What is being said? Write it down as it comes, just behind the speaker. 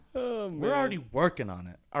man. We're already working on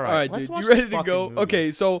it. All All right, let's dude. watch You ready this to go? fucking movie.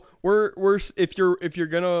 Okay, so we're if you're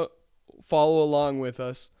gonna follow along with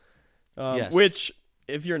us, Yes. which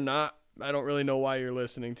if you're not, I don't really know why you're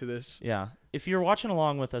listening to this. Yeah. If you're watching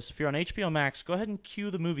along with us, if you're on HBO Max, go ahead and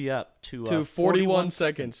cue the movie up to 41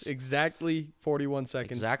 seconds. Exactly 41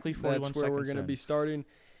 seconds. Exactly 41 That's where we're seconds going to in. be starting,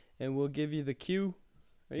 and we'll give you the cue.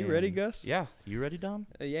 Are you ready, Gus? Yeah. You ready, Dom?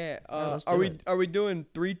 Yeah. All right, let's Are do we it. are we doing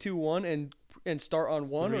 3, 2, 1 and start on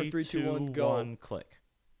 1 or 3, 2, 1 go? 1, click.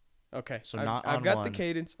 Okay. So I've on got one. the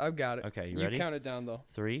cadence. I've got it. Okay, you ready? You count it down though.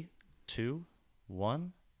 3, 2,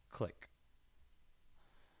 1, click.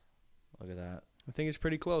 Look at that. I think it's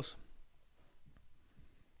pretty close.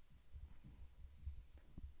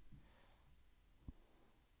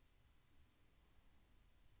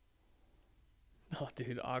 Oh,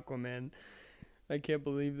 dude, Aquaman. I can't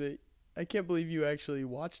believe you actually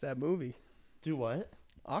watched that movie. Do what?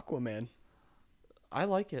 Aquaman. I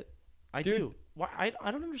like it. I Dude. do. Why?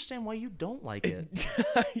 I don't understand why you don't like it.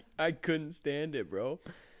 I couldn't stand it, bro.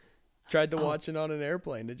 Tried to watch it on an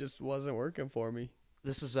airplane. It just wasn't working for me.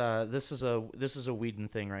 This is a Whedon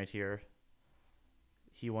thing right here.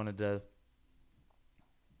 He wanted to.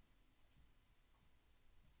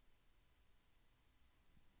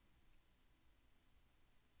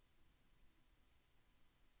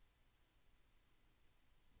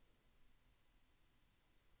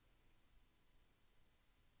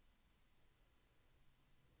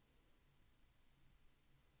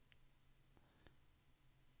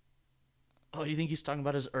 Oh, you think he's talking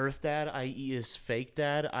about his Earth dad, i.e. his fake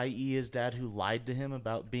dad, i.e. his dad who lied to him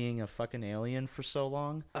about being a fucking alien for so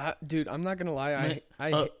long? Dude, I'm not gonna lie.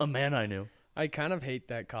 A man I knew. I kind of hate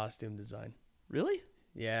that costume design. Really?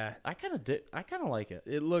 Yeah, I kind of like it.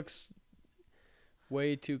 it looks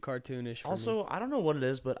way too cartoonish. For me. Also, I don't know what it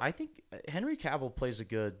is, but I think Henry Cavill plays a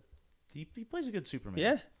good. He plays a good Superman.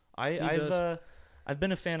 Yeah, I've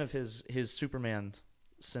been a fan of his Superman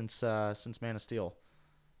since Man of Steel.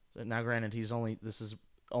 Now, granted, this is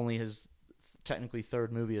only his technically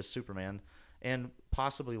third movie as Superman, and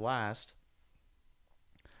possibly last.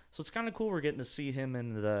 So it's kind of cool we're getting to see him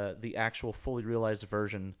in the actual fully realized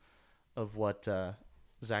version of what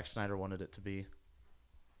Zack Snyder wanted it to be.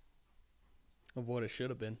 of what it should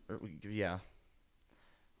have been. Yeah.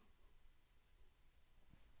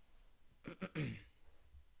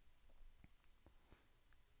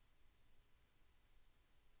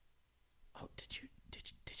 Oh, did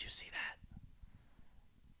you see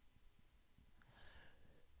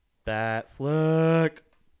that? Batfleck.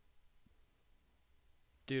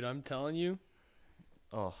 Dude, I'm telling you,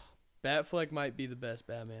 Oh, Batfleck might be the best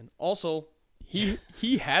Batman. Also, he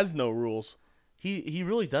has no rules. he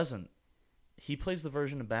really doesn't. He plays the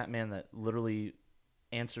version of Batman that literally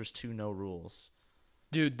answers to no rules.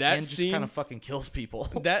 Dude, that and just scene kind of fucking kills people.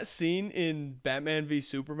 that scene in Batman v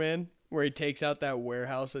Superman where he takes out that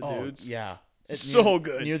warehouse of dudes. Yeah. So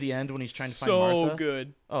good. Near the end when he's trying to find So Martha.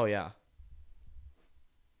 good. Oh, yeah.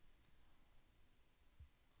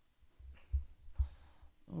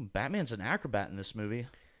 Oh, Batman's an acrobat in this movie.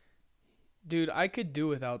 Dude, I could do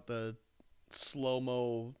without the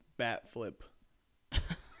slow-mo bat flip.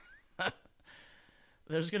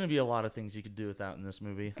 There's going to be a lot of things you could do without in this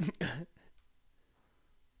movie.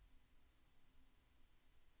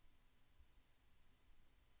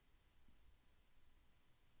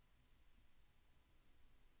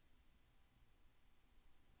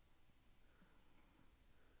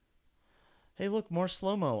 Hey, look, more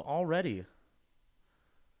slow-mo already.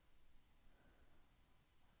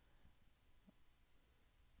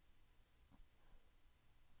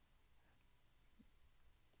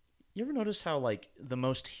 You ever notice how, like, the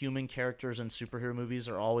most human characters in superhero movies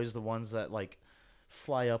are always the ones that, like,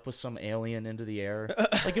 fly up with some alien into the air?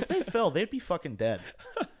 Like, if they fell, they'd be fucking dead.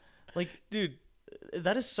 Like, Dude,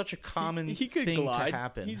 that is such a common he could thing glide. to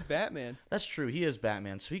happen. He's Batman. That's true. He is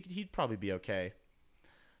Batman, so he'd probably be okay.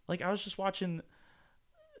 Like, I was just watching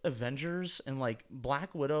Avengers, and, like,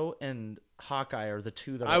 Black Widow and Hawkeye are the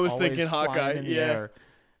two that I are was always thinking flying Hawkeye, in the yeah. air.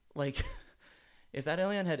 Like, if that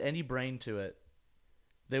alien had any brain to it,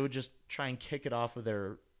 they would just try and kick it off with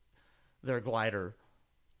their glider,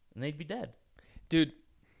 and they'd be dead. Dude,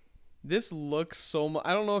 this looks so much.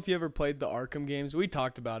 I don't know if you ever played the Arkham games. We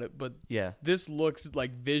talked about it, but Yeah. this looks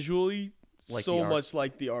like visually Like so the much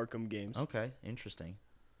like the Arkham games. Okay, interesting.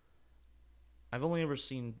 I've only ever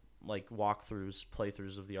seen like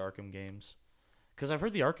playthroughs of the Arkham games, because I've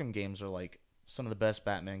heard the Arkham games are like some of the best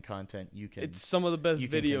Batman content you can. It's some of the best you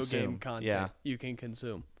can video consume. game content Yeah. you can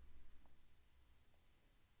consume.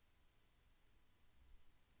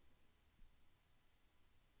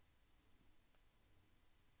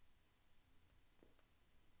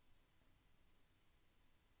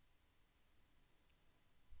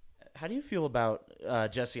 How do you feel about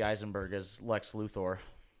Jesse Eisenberg as Lex Luthor?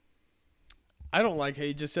 I don't like how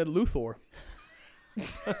you just said Luthor.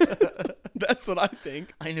 That's what I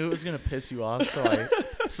think. I knew it was gonna piss you off,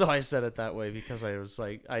 so I said it that way because I was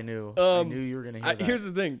like, I knew you were gonna hear that. Here's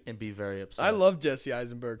the thing. And be very upset. I love Jesse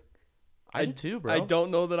Eisenberg. I do too, bro. I don't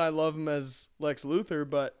know that I love him as Lex Luthor,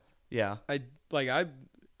 but yeah, I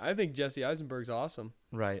think Jesse Eisenberg's awesome.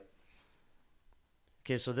 Right.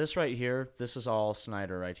 Okay, so this right here, this is all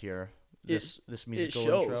Snyder right here. This musical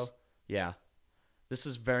intro. Yeah. This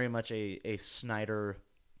is very much a Snyder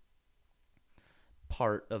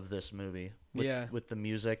part of this movie with the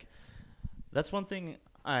music. That's one thing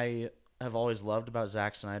I have always loved about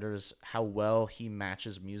Zack Snyder is how well he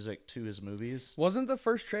matches music to his movies. Wasn't the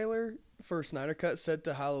first trailer for Snyder Cut set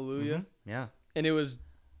to Hallelujah? Mm-hmm. Yeah. And it was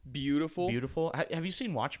beautiful. Beautiful. Have you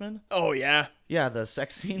seen Watchmen? Oh, yeah. Yeah, the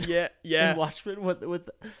sex scene. Yeah. In Watchmen with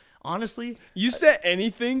honestly, you set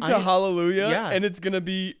anything to Hallelujah, and it's gonna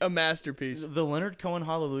be a masterpiece. The Leonard Cohen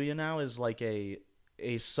Hallelujah now is like a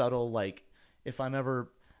subtle like if I'm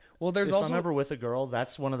ever with a girl,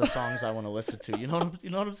 that's one of the songs I want to listen to. You know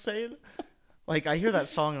what I'm saying? Like I hear that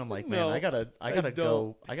song and I'm like, man, I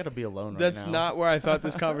gotta be alone right now. That's not where I thought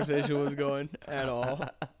this conversation was going at all.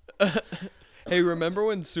 Hey, remember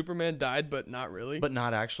when Superman died, but not really? But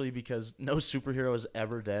not actually, because no superhero is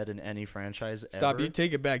ever dead in any franchise Stop, ever. you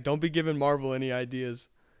take it back. Don't be giving Marvel any ideas.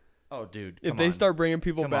 Oh, dude. If they start bringing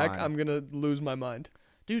people back, I'm going to lose my mind.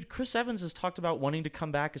 Dude, Chris Evans has talked about wanting to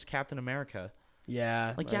come back as Captain America.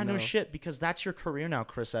 Yeah. Like, no shit, because that's your career now,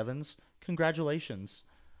 Chris Evans. Congratulations.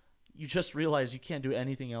 You just realize you can't do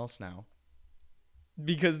anything else now.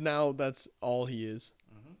 Because now that's all he is.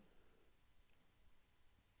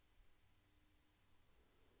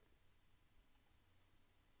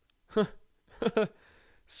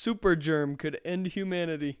 Super Germ could end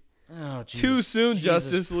humanity. Oh, Jesus. Too soon,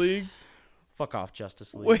 Justice League. Fuck off,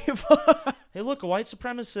 Justice League. Wait, hey, look, a white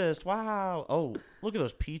supremacist. Wow. Oh, look at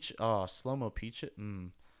those peach. Oh, slow-mo peach.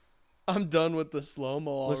 I'm done with the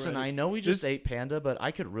slow-mo already. Listen, I know we just ate panda, but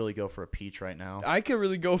I could really go for a peach right now. I could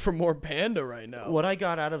really go for more panda right now. What I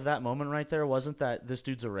got out of that moment right there wasn't that this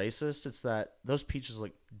dude's a racist. It's that those peaches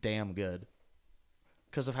look damn good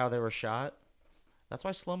because of how they were shot. That's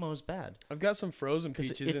why slow-mo is bad. I've got some frozen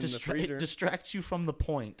peaches in the freezer. It distracts you from the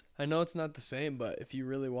point. I know it's not the same, but if you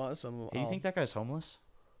really want some... Hey, you think that guy's homeless?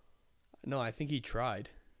 No, I think he tried.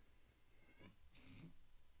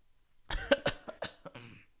 I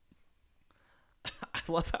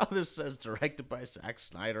love how this says directed by Zack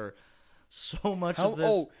Snyder. So much of this.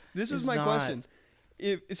 Oh, this is my question.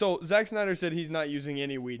 So Zack Snyder said he's not using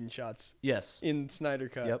any Whedon shots. Yes. In Snyder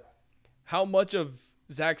Cut. Yep. How much of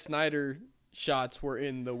Zack Snyder shots were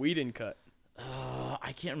in the Whedon cut?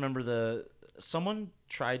 I can't remember someone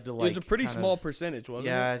tried to like. It was a pretty small percentage, wasn't it?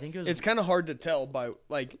 Yeah, I think it was. It's kind of hard to tell by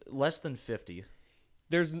like less than 50.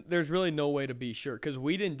 There's really no way to be sure because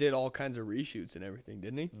Whedon did all kinds of reshoots and everything,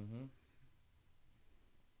 didn't he? Mm-hmm.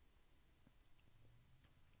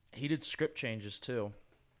 He did script changes too.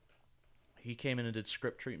 He came in and did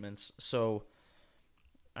script treatments, so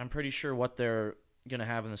I'm pretty sure what they're gonna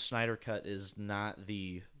have in the Snyder Cut is not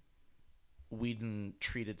the Whedon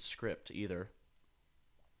treated script either.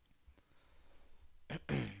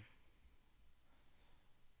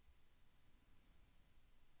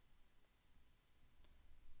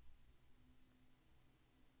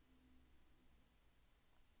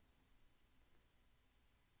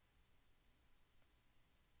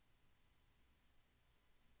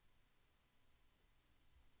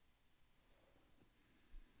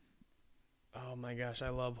 Oh my gosh, I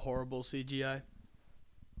love horrible CGI.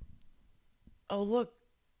 Oh look,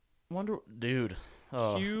 dude.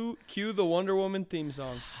 Oh. Cue the Wonder Woman theme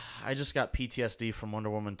song. I just got PTSD from Wonder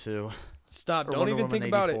Woman 2. Stop! Don't even think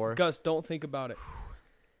about it, Gus. Don't think about it.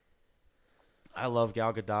 I love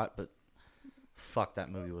Gal Gadot, but fuck, that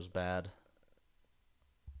movie was bad.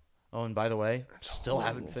 Oh, and by the way, still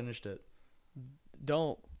haven't finished it.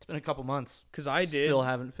 Don't. It's been a couple months. Because I did. Still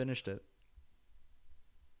haven't finished it.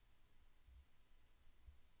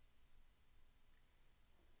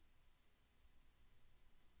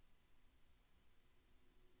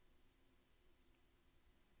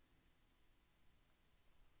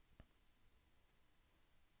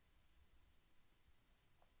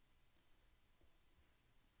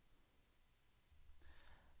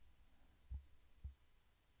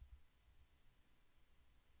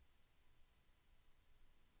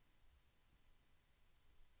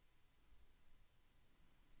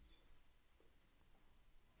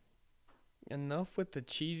 Enough with the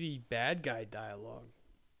cheesy bad guy dialogue.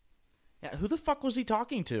 Yeah, who the fuck was he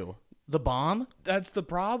talking to? The bomb? That's the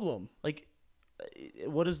problem. Like,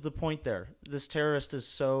 what is the point there? This terrorist is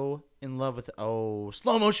so in love with. Oh,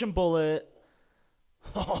 slow motion bullet.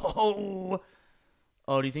 Oh,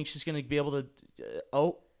 do you think she's gonna be able to?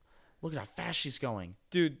 Oh, look at how fast she's going,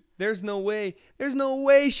 Dude, there's no way. There's no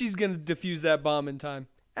way she's gonna defuse that bomb in time.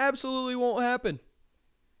 Absolutely won't happen.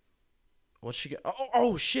 What's she?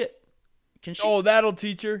 Oh shit! Can she? Oh, that'll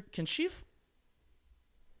teach her. Can she?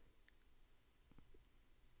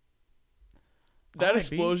 That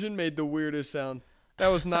explosion made the weirdest sound. That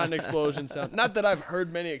was not an explosion sound. Not that I've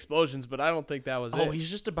heard many explosions, but I don't think that was it. Oh, he's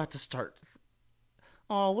just about to start.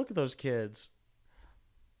 Oh, look at those kids.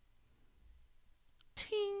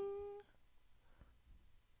 Ting.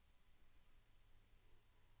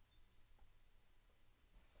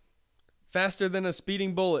 Faster than a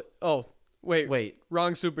speeding bullet. Oh, wait.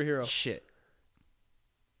 Wrong superhero. Shit.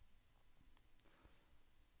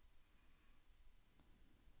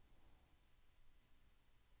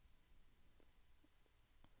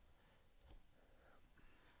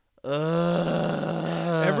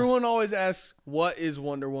 Everyone always asks, what is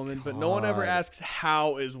Wonder Woman? But no one ever asks,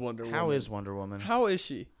 how is Wonder Woman? How is Wonder Woman? How is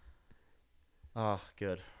she? Oh,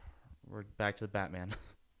 good. We're back to the Batman.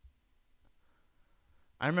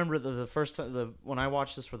 I remember the first time, when I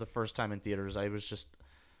watched this for the first time in theaters, I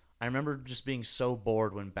remember just being so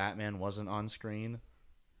bored when Batman wasn't on screen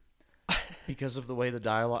because of the way the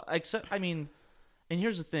dialogue. And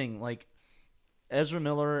here's the thing, like, Ezra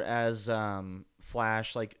Miller as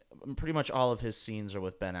Flash, like, pretty much all of his scenes are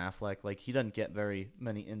with Ben Affleck. Like, he doesn't get very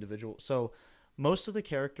many individual. So most of the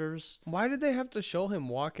characters. Why did they have to show him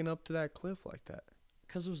walking up to that cliff like that?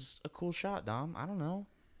 Because it was a cool shot, Dom. I don't know.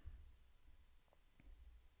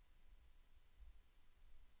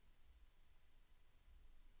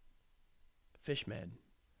 Fishman.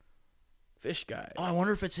 Fish guy. Oh, I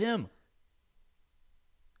wonder if it's him.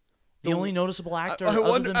 The only noticeable actor I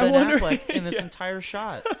other than Ben Affleck in this entire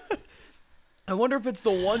shot. I wonder if it's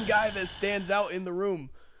the one guy that stands out in the room.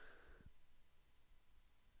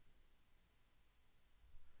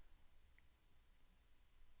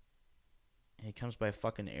 He comes by a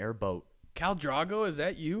fucking airboat. Khal Drogo, is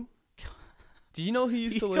that you? Did you know he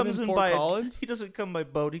used to live in Fort Collins? He doesn't come by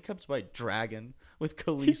boat. He comes by dragon with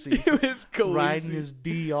Khaleesi. With Khaleesi. Riding his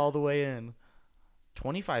D all the way in.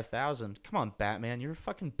 25,000. Come on, Batman. You're a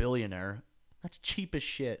fucking billionaire. That's cheap as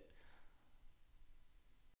shit.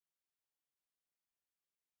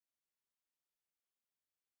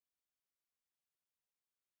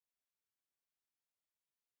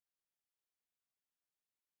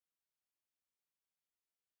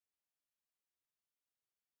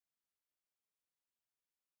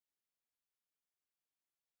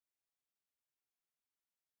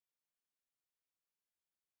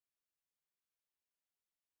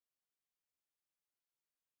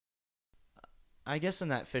 I guess in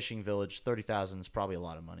that fishing village, 30,000 is probably a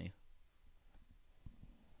lot of money.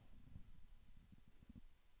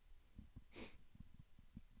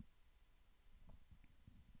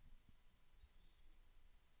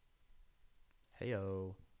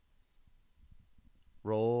 Heyo.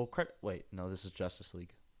 Roll credit. Wait, no, this is Justice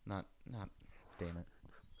League. Not. Damn it.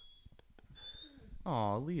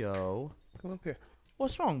 Aw, Leo. Come up here.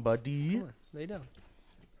 What's wrong, buddy? Come on, lay down.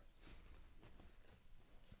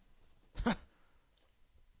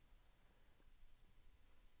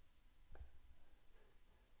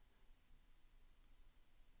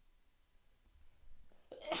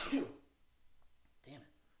 Damn it.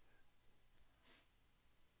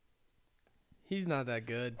 He's not that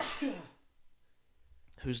good.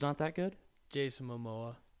 Who's not that good? Jason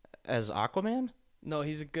Momoa. As Aquaman? No,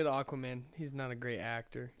 he's a good Aquaman. He's not a great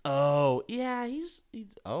actor. Oh, yeah, he's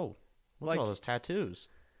look Like- at all those tattoos.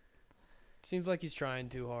 Seems like he's trying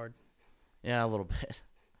too hard. Yeah, a little bit.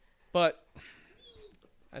 But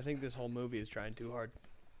I think this whole movie is trying too hard.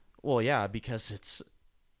 Well, yeah, because it's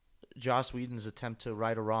Joss Whedon's attempt to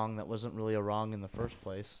right a wrong that wasn't really a wrong in the first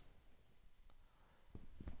place.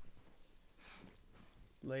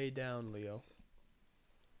 Lay down, Leo.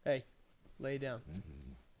 Hey, lay down.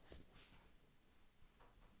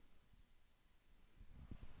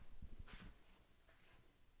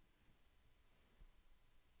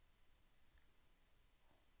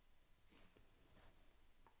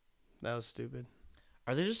 That was stupid.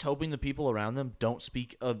 Are they just hoping the people around them don't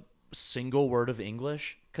speak a single word of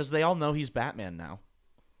English? Because they all know he's Batman now.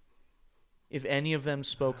 If any of them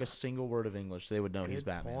spoke a single word of English, they would know he's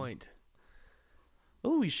Batman. Good point.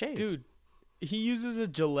 Ooh, he's shaved. Dude, he uses a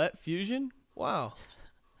Gillette Fusion? Wow.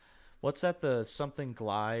 What's that? The something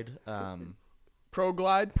Glide? Pro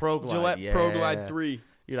Glide? Gillette Gillette Pro Glide 3.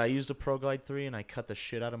 Dude, I used a Pro Glide 3 and I cut the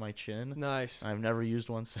shit out of my chin. Nice. I've never used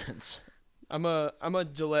one since. I'm a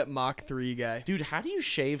Gillette Mach 3 guy. Dude, how do you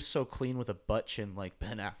shave so clean with a butt chin like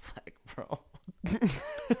Ben Affleck, bro?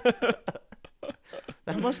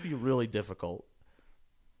 That must be really difficult.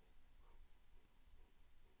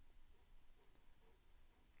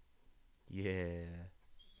 Yeah.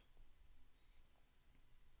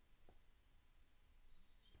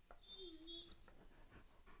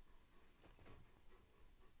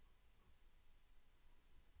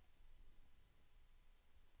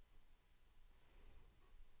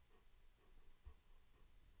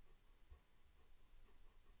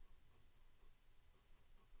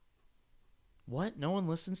 What? No one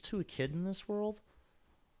listens to a kid in this world?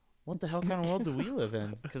 What the hell kind of world do we live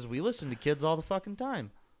in? Because we listen to kids all the fucking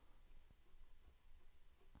time.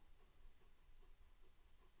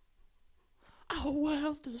 Our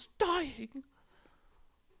world is dying.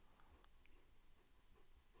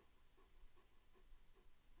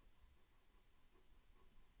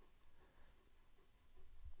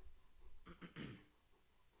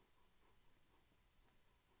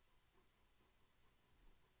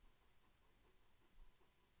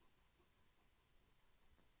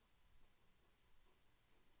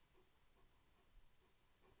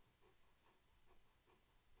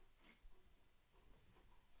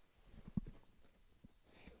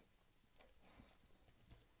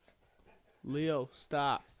 Leo,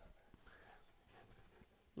 stop.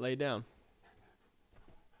 Lay down.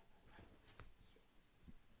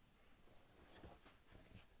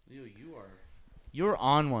 Leo, you're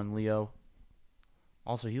on one, Leo.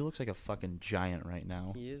 Also, he looks like a fucking giant right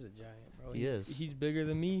now. He is a giant, bro. He is. He's bigger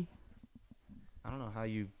than me. I don't know how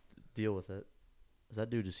you deal with it. 'Cause that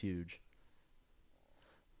dude is huge.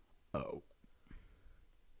 Oh.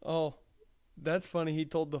 Oh, that's funny. He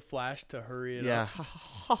told the Flash to hurry it Yeah. up.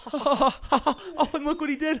 Oh, and look what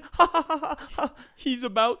he did. He's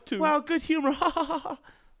about to. Wow, good humor. Wow,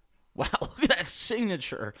 look at that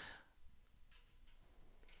signature.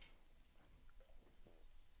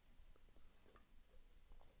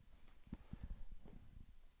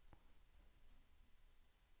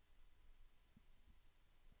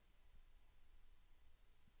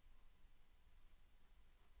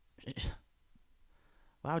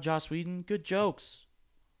 Wow, Joss Whedon, good jokes.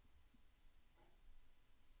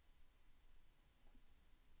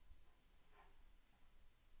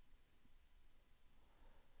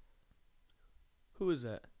 Who is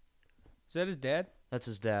that? Is that his dad? That's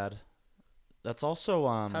his dad. That's also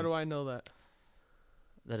How do I know that?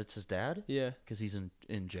 that it's his dad Yeah. because he's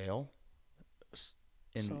in jail.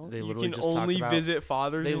 And So they you literally can just only talked about, visit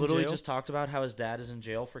fathers They in literally jail? just talked about how his dad is in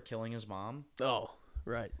jail for killing his mom. Oh,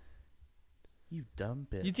 right. You dumb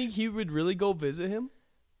bitch. You think he would really go visit him?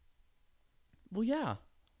 Well, yeah.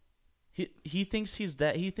 He thinks his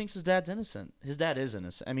dad's innocent. His dad is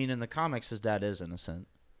innocent. I mean, in the comics, his dad is innocent.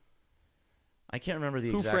 I can't remember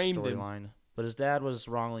the Who exact framed him? storyline, but his dad was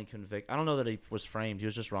wrongly convicted. I don't know that he was framed. He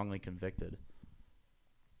was just wrongly convicted.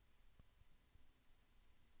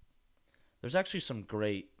 There's actually some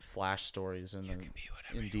great Flash stories in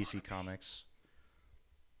DC Comics.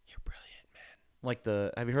 You're brilliant, man. Like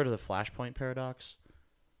have you heard of the Flashpoint paradox?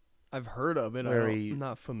 I've heard of it. I'm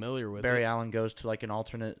not familiar with Barry it. Allen goes to like an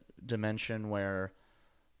alternate dimension where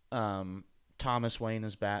Thomas Wayne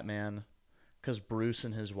is Batman because Bruce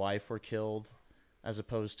and his wife were killed as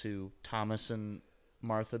opposed to Thomas and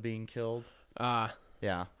Martha being killed.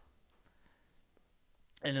 Yeah.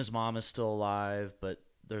 And his mom is still alive, but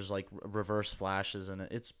there's like reverse flashes in it.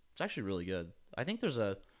 It's actually really good. I think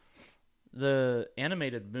the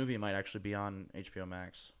animated movie might actually be on HBO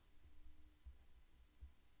Max.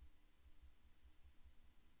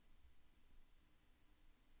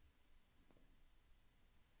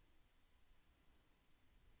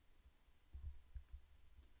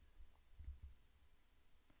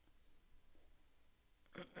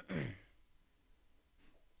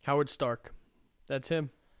 Howard Stark. That's him.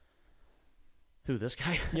 Who, this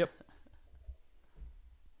guy? Yep.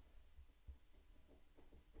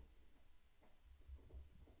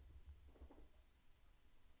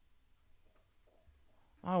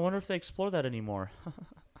 Oh, I wonder if they explore that anymore.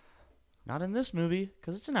 Not in this movie,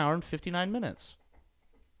 because it's an hour and 59 minutes.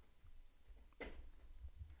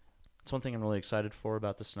 That's one thing I'm really excited for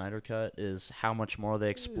about the Snyder Cut is how much more they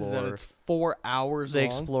explore. Is that it's 4 hours They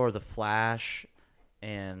long? explore the Flash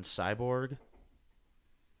and Cyborg.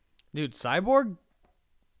 Dude, Cyborg?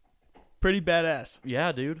 Pretty badass.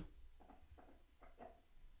 Yeah, dude.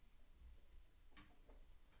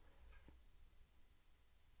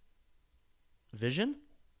 Vision?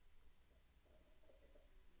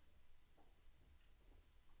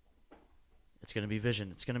 It's going to be Vision.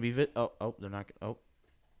 It's going to be oh, they're not. Oh.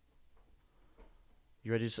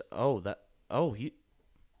 You ready to oh, that Oh, he's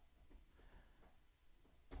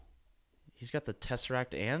got the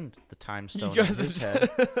Tesseract and the Time Stone in his head.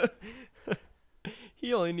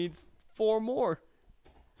 He only needs 4 more.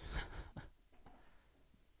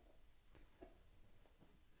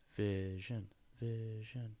 Vision.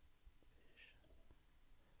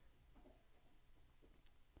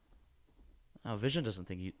 Oh, Vision doesn't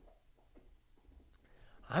think he.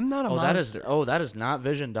 I'm not a monster. That is not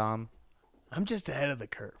Vision, Dom. I'm just ahead of the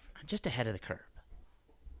curve. I'm just ahead of the curve.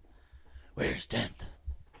 Where's 10th?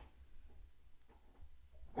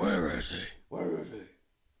 Where is he?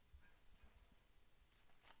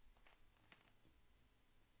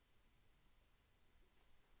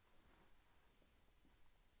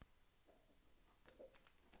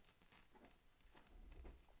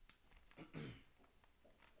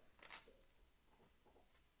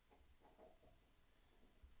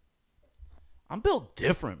 I'm built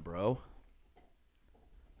different, bro.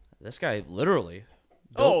 This guy literally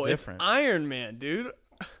Oh, built different. it's Iron Man, dude.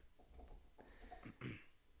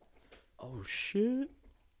 Oh, shit.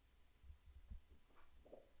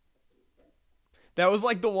 That was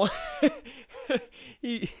like the one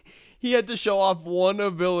he had to show off one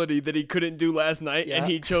ability that he couldn't do last night, and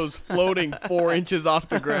he chose floating 4 inches off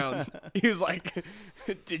the ground. He was like,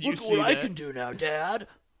 "Did you see Look what that? I can do now, Dad.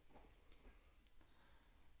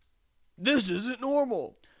 This isn't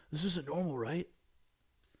normal." This isn't normal, right?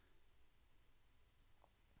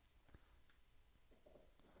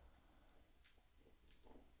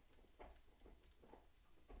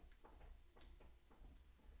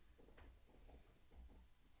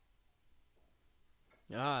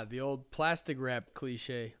 Ah, the old plastic wrap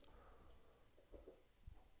cliche.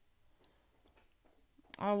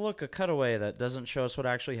 Oh, look, a cutaway that doesn't show us what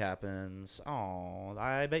actually happens. Oh,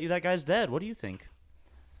 I bet you that guy's dead. What do you think?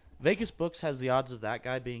 Vegas Books has the odds of that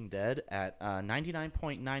guy being dead at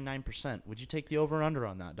 99.99%. Would you take the over or under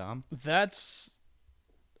on that, Dom?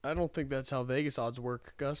 I don't think that's how Vegas odds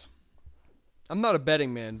work, Gus. I'm not a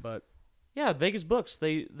betting man, but Yeah, Vegas Books.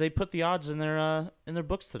 They put the odds in their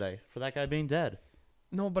books today for that guy being dead.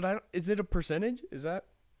 no, but is it a percentage? Is that,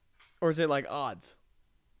 or is it like odds?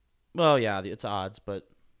 Well, yeah, it's odds, but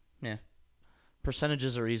yeah,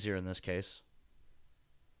 percentages are easier in this case.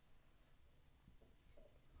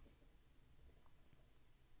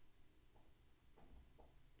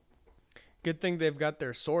 Good thing they've got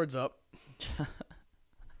their swords up.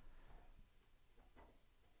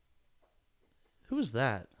 Who is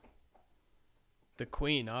that? The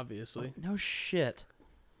queen, obviously. No shit.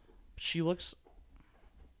 She looks.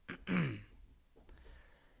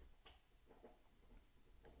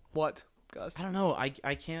 What, Gus? I don't know.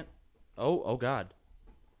 I can't. Oh God.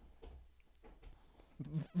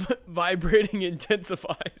 Vibrating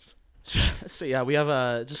intensifies. So yeah, we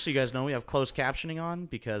have just so you guys know, we have closed captioning on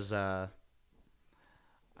because I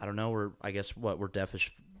don't know, we're deaf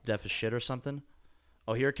as shit or something.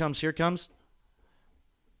 Oh, here it comes.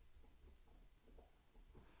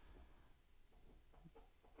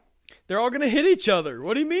 They're all gonna hit each other.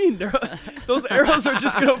 What do you mean? Those arrows are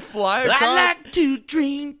just gonna fly across. I like to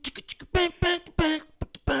dream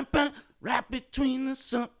right between the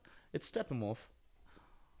sun. It's Steppenwolf.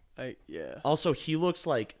 Yeah. Also, he looks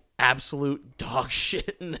like absolute dog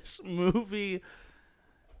shit in this movie.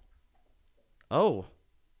 Oh.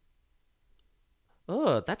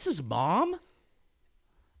 That's his mom?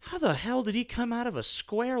 How the hell did he come out of a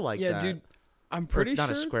square like that? Yeah, dude. I'm pretty sure.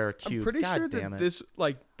 Not a square, a cube. I'm pretty God sure damn that it. this,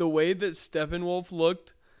 like, the way that Steppenwolf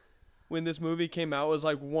looked when this movie came out was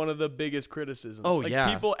like one of the biggest criticisms. Oh, like,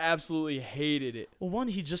 yeah. People absolutely hated it. Well, one,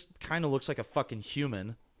 he just kind of looks like a fucking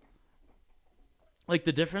human. Like,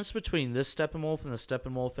 the difference between this Steppenwolf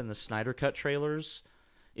and the Snyder Cut trailers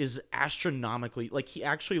is astronomically. Like, he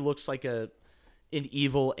actually looks like an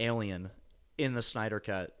evil alien in the Snyder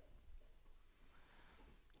Cut.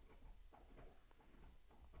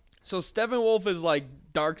 So Steppenwolf is like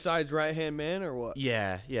Darkseid's right-hand man or what?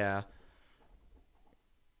 Yeah.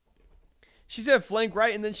 She said flank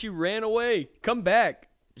right and then she ran away. Come back.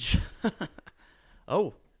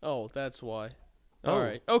 Oh, that's why. Oh. All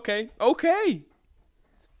right. Okay. Oh.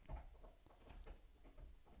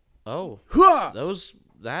 Huh!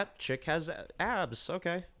 That chick has abs.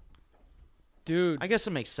 Okay. Dude, I guess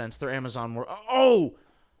it makes sense. They're Amazon more. Oh!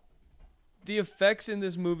 the effects in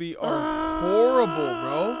this movie are horrible,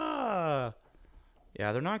 bro.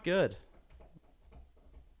 Yeah, they're not good.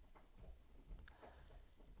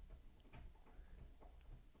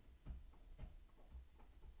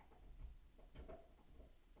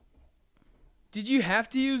 Did you have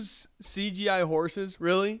to use CGI horses?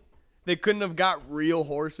 Really? They couldn't have got real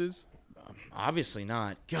horses? Obviously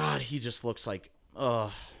not. God, he just looks like.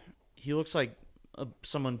 He He looks like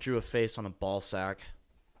someone drew a face on a ball sack.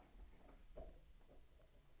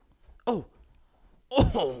 Oh.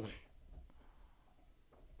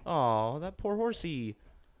 Oh, that poor horsey.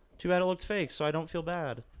 Too bad it looked fake, so I don't feel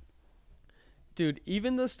bad. Dude,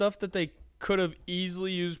 even the stuff that they could have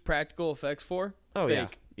easily used practical effects for,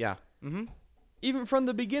 fake. Yeah. Mm-hmm. Even from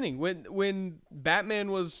the beginning, when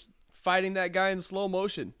Batman was fighting that guy in slow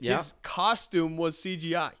motion, his costume was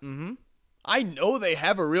CGI. Mm-hmm. I know they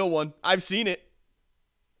have a real one. I've seen it.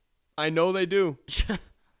 I know they do.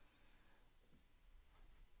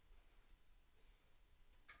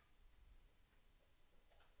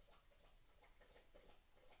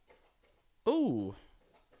 Ooh.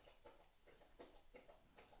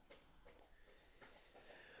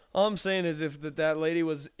 All I'm saying is if that lady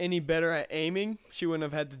was any better at aiming, she wouldn't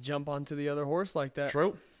have had to jump onto the other horse like that.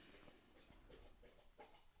 True.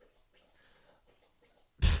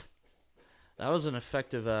 That was an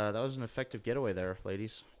effective getaway there,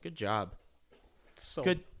 ladies. Good job.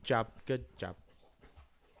 Good job.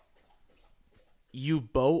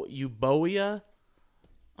 Euboea?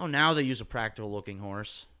 Oh, now they use a practical looking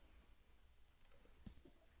horse.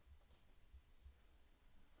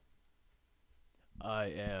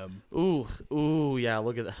 I am Ooh, yeah,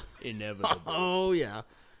 look at that. inevitable. Oh, yeah.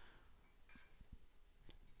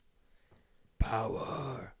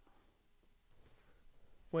 Power.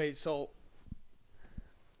 Wait, so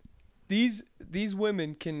these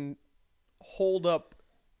women can hold up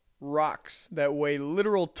rocks that weigh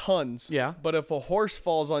literal tons. Yeah. But if a horse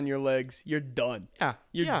falls on your legs, you're done. Yeah.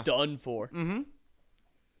 You're done for. Mm-hmm.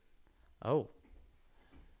 Oh.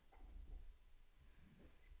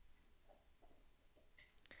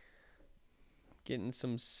 Getting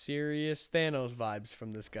some serious Thanos vibes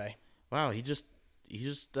from this guy. Wow, he just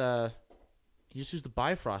used the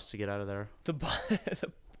Bifrost to get out of there. The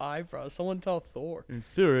Bifrost. Someone tell Thor. In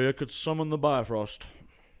theory, I could summon the Bifrost.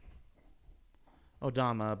 Oh,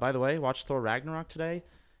 Dom, by the way, watch Thor Ragnarok today.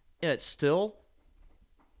 Yeah, it's still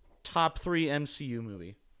top 3 MCU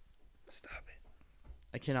movie. Stop it.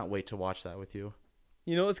 I cannot wait to watch that with you.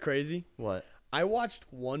 You know what's crazy? What? I watched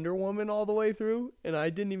Wonder Woman all the way through, and I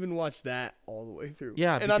didn't even watch that all the way through.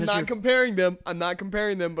 Yeah, and I'm not comparing them.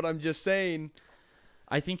 But I'm just saying.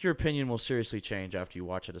 I think your opinion will seriously change after you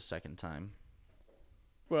watch it a second time.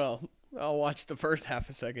 Well, I'll watch the first half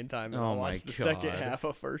a second time, and I'll watch the second half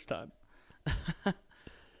a first time.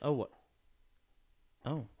 Oh, what?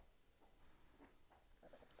 Oh.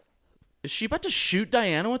 Is she about to shoot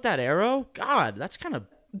Diana with that arrow? God, that's kind of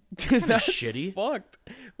shitty. Fucked.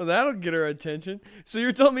 Well, that'll get her attention. So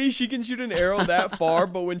you're telling me she can shoot an arrow that far,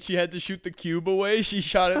 but when she had to shoot the cube away, she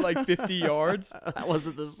shot it like 50 yards? That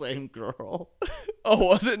wasn't the same girl. Oh,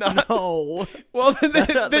 was it not? No. Well,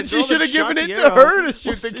 then she should have given it to her to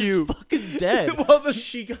shoot the cube. Fucking dead. Well, then,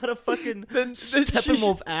 she got a fucking then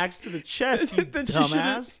Steppenwolf axe to the chest, you then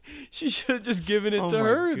dumbass. She should have just given it to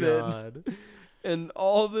her then. And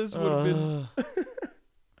all this would have been...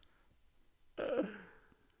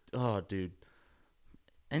 Oh, dude.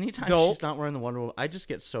 Anytime she's not wearing the Wonder Woman, I just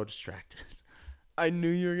get so distracted. I knew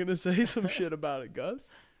you were going to say some shit about it, Gus.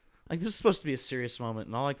 Like, this is supposed to be a serious moment,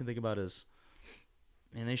 and all I can think about is,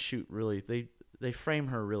 man, they shoot really, they frame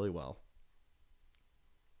her really well.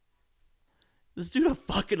 This dude a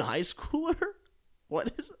fucking high schooler?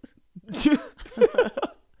 What is it?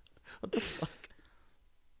 What the fuck?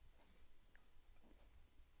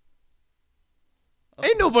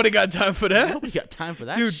 Ain't nobody got time for that. Nobody got time for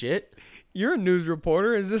that Dude, shit. You're a news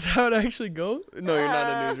reporter. Is this how it actually goes? No, you're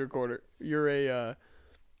not a news reporter. You're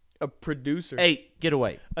a producer. Hey, get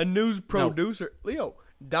away. A news producer. No. Leo,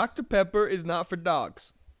 Dr. Pepper is not for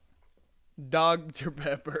dogs. Dr.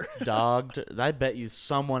 Pepper. I bet you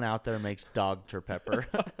someone out there makes Dr. Pepper.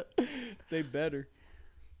 They better.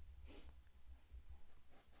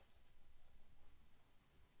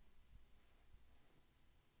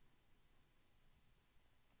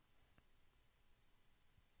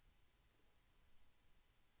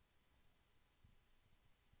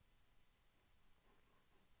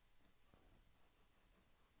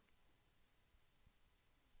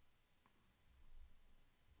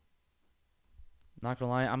 Not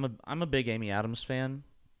gonna lie, I'm a big Amy Adams fan,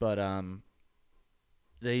 but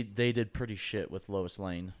they did pretty shit with Lois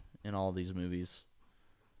Lane in all of these movies.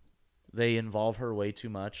 They involve her way too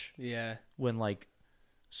much. Yeah. When like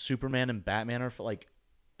Superman and Batman are like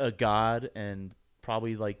a god and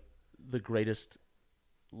probably like the greatest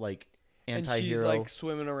like anti-hero. And she's like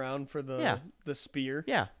swimming around for the spear.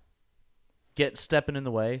 Yeah. Stepping in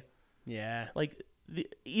the way. Yeah. Like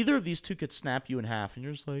either of these two could snap you in half, and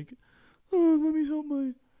you're just like, oh, let me help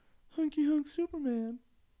my hunky hunk Superman.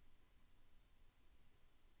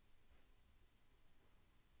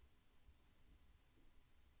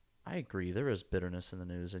 I agree. There is bitterness in the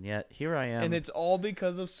news, and yet here I am. And it's all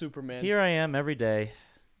because of Superman. Here I am every day,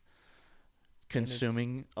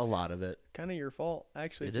 consuming a lot of it. Kind of your fault,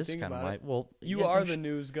 actually. It is kind of my well. You yeah, are the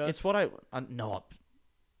news, Gus. It's what I no.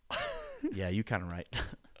 Yeah, you kind of right.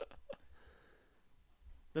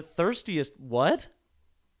 The thirstiest what?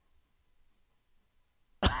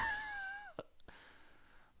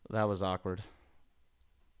 That was awkward.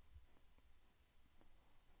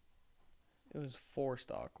 It was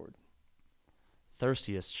forced awkward.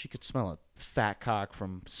 Thirstiest. She could smell a fat cock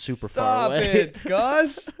from super Stop far away. Stop it,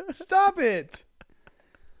 Gus. Stop it.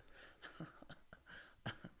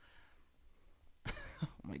 Oh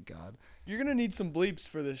my God. You're going to need some bleeps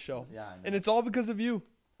for this show. Yeah, I know. And it's all because of you.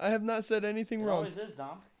 I have not said anything wrong. It always is,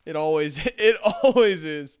 Dom. It always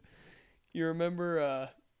is. You remember,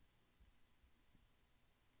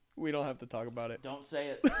 we don't have to talk about it. Don't say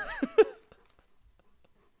it.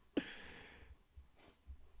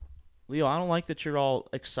 Leo, I don't like that you're all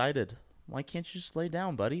excited. Why can't you just lay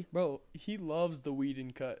down, buddy? Bro, he loves the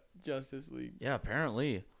Whedon cut Justice League. Yeah,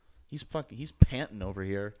 apparently. He's panting over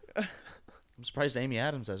here. I'm surprised Amy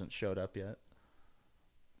Adams hasn't showed up yet.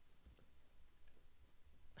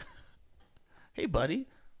 Hey, buddy.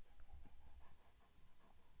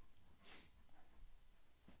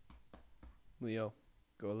 Leo,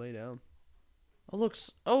 go lay down. Oh,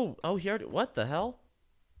 looks. Oh, he already. What the hell?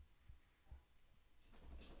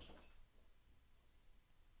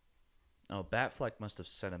 Oh, Batfleck must have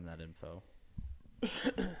sent him that info.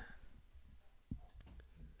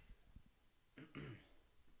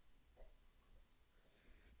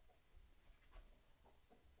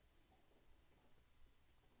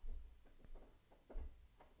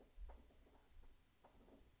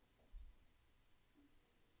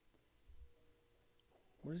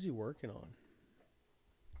 What is he working on?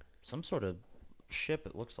 Some sort of ship,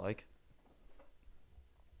 it looks like.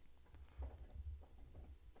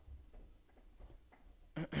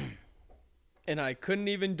 And I couldn't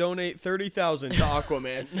even donate $30,000 to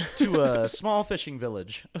Aquaman. To a small fishing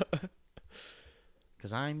village.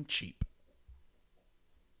 Because I'm cheap.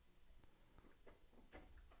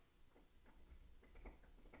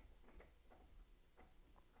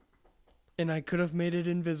 And I could have made it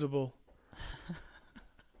invisible.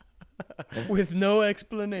 With no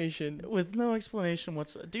explanation. With no explanation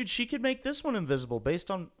whatsoever. Dude, she could make this one invisible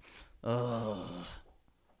based on...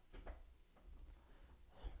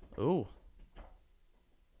 Ooh.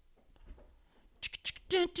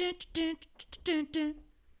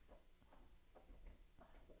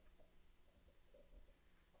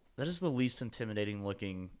 That is the least intimidating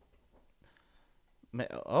looking...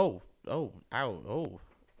 Oh, ow, oh.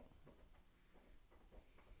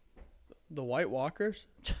 The White Walkers?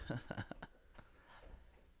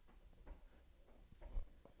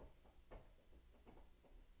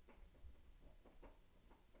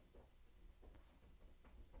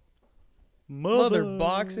 Mother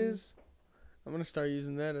boxes? I'm going to start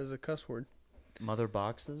using that as a cuss word. Mother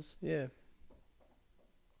boxes? Yeah.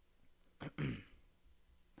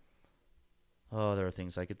 Oh, there are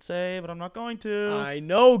things I could say, but I'm not going to. I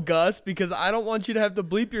know, Gus, because I don't want you to have to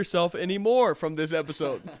bleep yourself anymore from this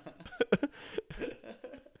episode.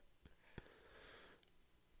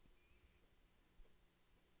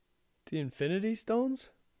 The Infinity Stones?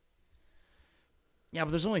 Yeah,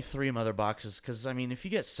 but there's only 3 mother boxes, because, I mean, if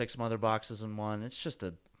you get 6 mother boxes in one, it's just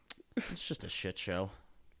a shit show.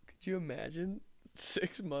 Could you imagine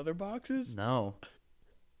 6 mother boxes? No.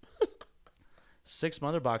 6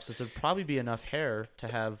 mother boxes would probably be enough hair to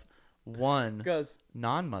have one Gus,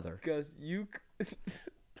 non-mother. Gus, you...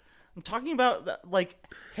 I'm talking about, like,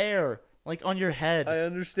 hair, like, on your head. I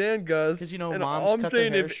understand, Gus. Because, you know, and moms all I'm cut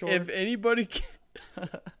saying, their hair short. if anybody can...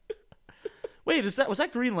 Wait, was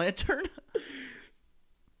that Green Lantern?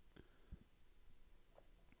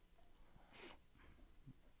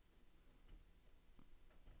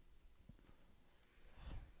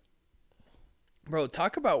 Bro,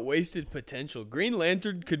 talk about wasted potential. Green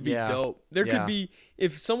Lantern could be dope. There could be,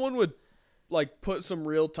 if someone would like put some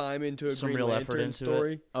real time into a Green Lantern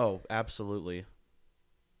story. Oh, absolutely.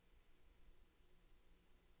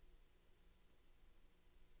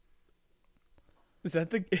 Is that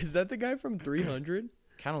the guy from 300?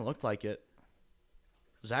 Kind of looked like it.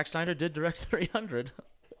 Zack Snyder did direct 300.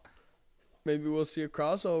 Maybe we'll see a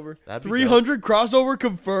crossover. 300 crossover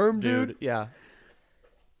confirmed, dude. Yeah.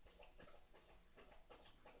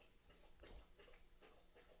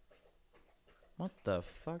 What the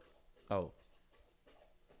fuck? Oh.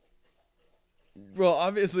 Well,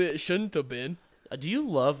 obviously it shouldn't have been. Do you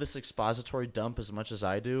love this expository dump as much as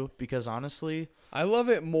I do? Because honestly, I love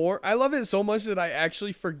it more. I love it so much that I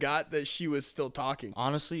actually forgot that she was still talking.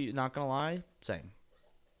 honestly, not gonna lie, same.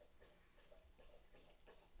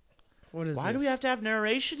 What is Why this? do we have to have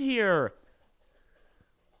narration here?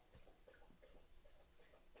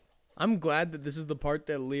 I'm glad that this is the part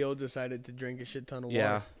that Leo decided to drink a shit ton of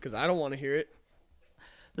Yeah. water. Because I don't want to hear it.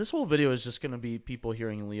 This whole video is just gonna be people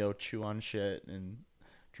hearing Leo chew on shit and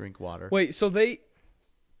drink water. Wait, so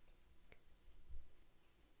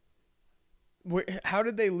how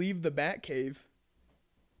did they leave the Batcave?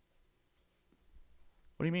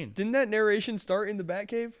 What do you mean? Didn't that narration start in the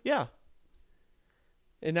Batcave? Yeah.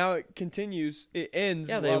 And now it continues. It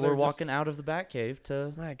ends. Yeah, they while they're were just- walking out of the Batcave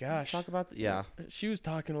to My gosh. talk about yeah. She was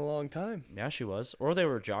talking a long time. Yeah, she was. Or they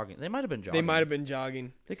were jogging. They might have been jogging. They might have been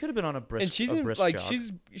jogging. They could have been on a brisk And she's a in brisk like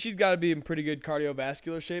jog. she's got to be in pretty good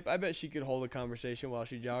cardiovascular shape. I bet she could hold a conversation while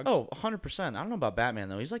she jogs. Oh, 100%. I don't know about Batman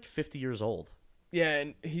though. He's like 50 years old. Yeah,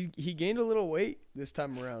 and he gained a little weight this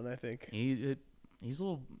time around, I think. He's a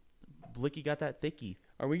little Blicky got that thicky.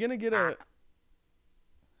 Are we going to get a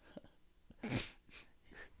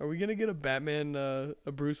Are we going to get a Batman a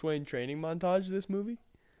Bruce Wayne training montage this movie?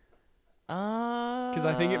 Cuz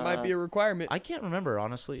I think it might be a requirement. I can't remember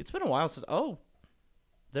honestly. It's been a while since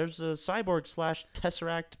there's a cyborg /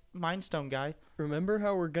 Tesseract Mind Stone guy. Remember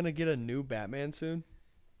how we're going to get a new Batman soon?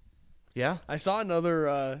 Yeah. I saw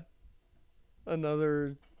another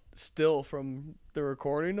still from the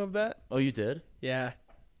recording of that. Oh, you did? Yeah.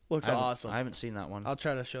 Looks I haven't- awesome. I haven't seen that one. I'll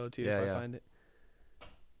try to show it to you Yeah, if yeah. I find it.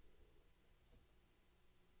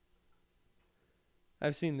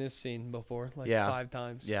 I've seen this scene before, like Yeah. 5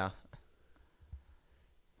 times. Yeah.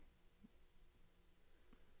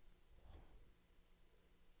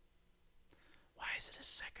 Why is it his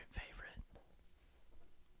second favorite?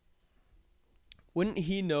 Wouldn't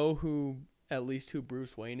he know at least who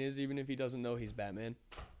Bruce Wayne is, even if he doesn't know he's Batman?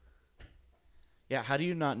 Yeah, how do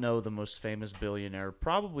you not know the most famous billionaire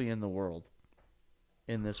probably in the world?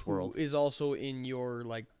 In this world. Who is also in your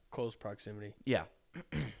like close proximity. Yeah.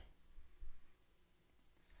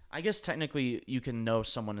 I guess technically you can know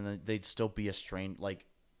someone and they'd still be a strain. Like,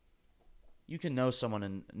 you can know someone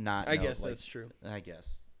and not. I know, guess like, that's true. I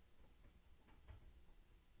guess.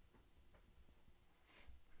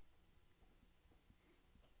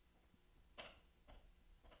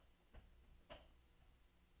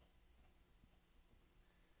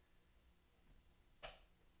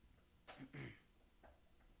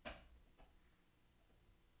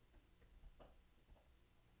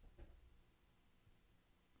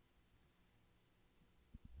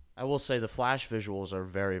 I will say the Flash visuals are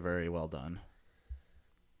very, very well done.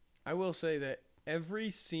 I will say that every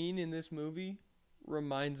scene in this movie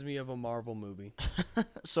reminds me of a Marvel movie.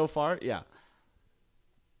 So far, yeah.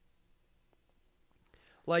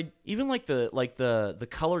 Like, Even like the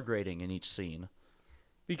color grading in each scene.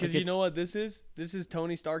 because Like you it's- know what this is? This is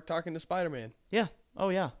Tony Stark talking to Spider-Man. Yeah. Oh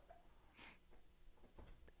yeah.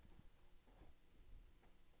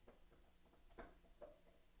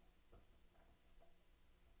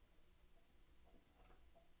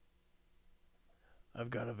 I've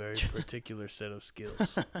got a very particular set of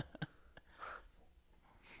skills.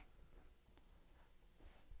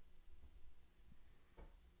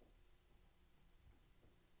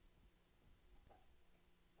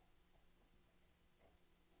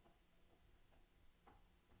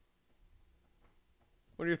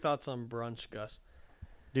 What are your thoughts on brunch, Gus?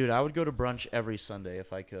 Dude, I would go to brunch every Sunday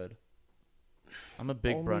if I could. I'm a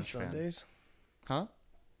big Only brunch fan. Sundays? Huh?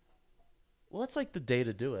 Well, that's like the day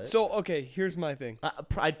to do it. So, okay, here's my thing.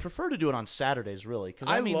 I'd prefer to do it on Saturdays, really, because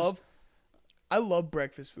I love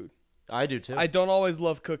breakfast food. I do too. I don't always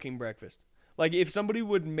love cooking breakfast. Like, if somebody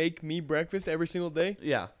would make me breakfast every single day,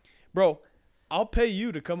 yeah, bro, I'll pay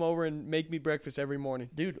you to come over and make me breakfast every morning.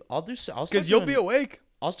 dude, I'll start Because you'll be doing- awake.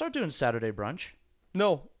 I'll start doing Saturday brunch.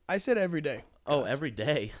 No, I said every day. Oh, Gus. every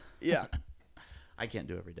day. Yeah. I can't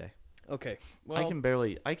do every day. Okay. Well,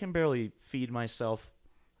 I can barely feed myself,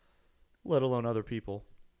 let alone other people.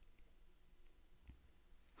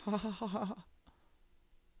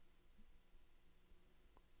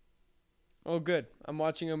 Oh, good. I'm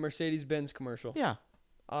watching a Mercedes-Benz commercial. Yeah.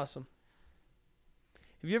 Awesome.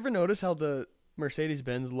 Have you ever noticed how the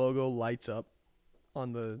Mercedes-Benz logo lights up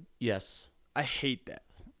on the... Yes. I hate that.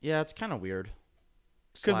 Yeah, it's kind of weird.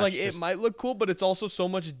 Because, like, Slash it just- might look cool, but it's also so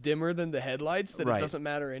much dimmer than the headlights that Right. it doesn't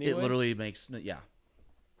matter anyway. It literally makes yeah.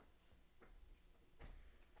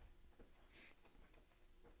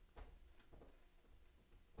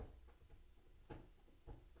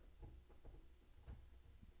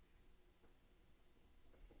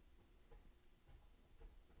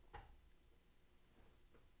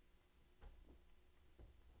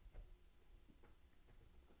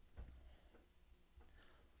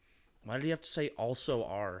 Why did he have to say also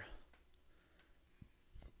are?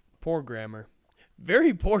 Poor grammar.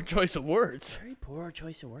 Very poor choice of words. Very poor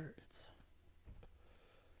choice of words.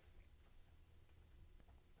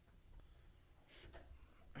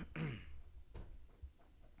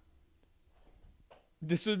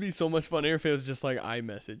 This would be so much funnier if it was just like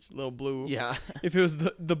iMessage, little blue. Yeah. If it was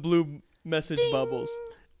the blue message bubbles.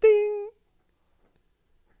 Ding.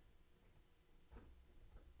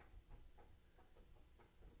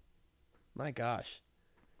 My gosh.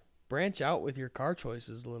 Branch out with your car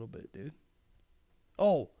choices a little bit, dude.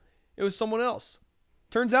 Oh, it was someone else.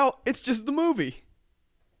 Turns out it's just the movie.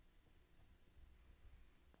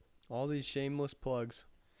 All these shameless plugs.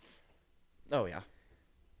 Oh, yeah.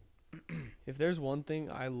 If there's one thing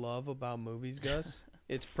I love about movies, Gus,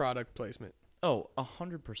 it's product placement. Oh,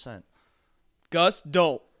 100%. Gus,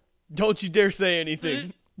 don't. Don't you dare say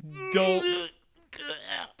anything. Don't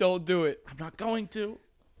do it. I'm not going to.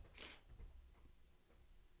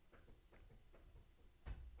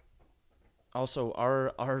 Also,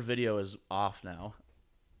 our video is off now.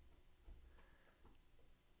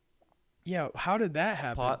 Yeah, how did that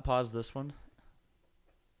happen? Pause this one.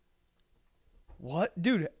 What?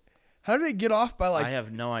 Dude, how did it get off by I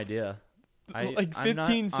have no idea. like 15 I'm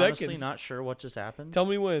seconds? honestly not sure what just happened. Tell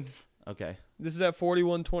me when. Okay. This is at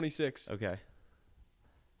 41:26. Okay.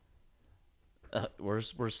 We're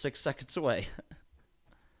 6 seconds away.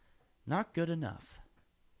 Not good enough.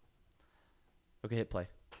 Okay, hit play.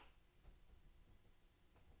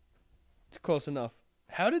 Close enough.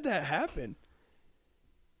 How did that happen?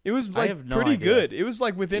 It was I like have no pretty idea. good. It was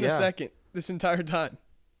like within a Yeah. second this entire time.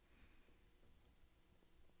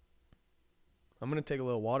 I'm going to take a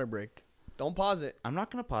little water break. Don't pause it, I'm not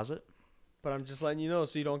going to pause it. but I'm just letting you know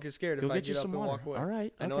so you don't get scared Go if I get you get up some and water. walk away. All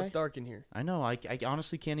right. I know okay. it's dark in here. I know. I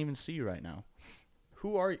honestly can't even see you right now.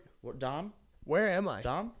 Who are you? What, Dom? Where am I?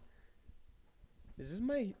 Dom? Is this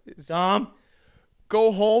my... Dom?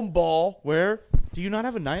 Go home, ball. Where? Do you not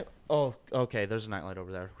have a night? Oh, okay. There's a nightlight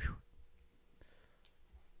over there. Whew.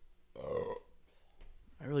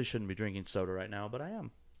 I really shouldn't be drinking soda right now, but I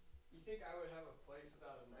am. You think I would have a place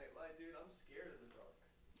without a nightlight, dude? I'm scared of the dark.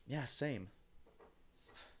 Yeah, same.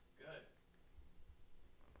 Good.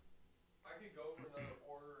 I could go for another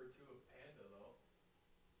order or two of Panda, though.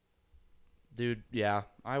 Dude, yeah.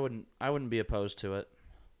 I wouldn't be opposed to it.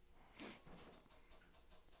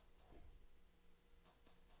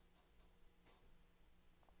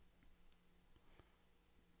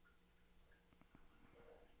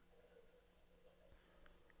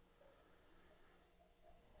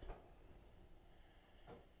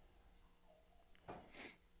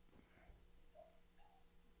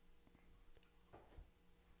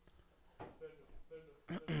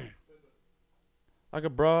 I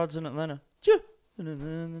got broads in Atlanta. Broads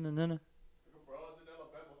in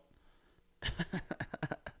Alabama.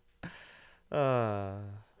 Oh,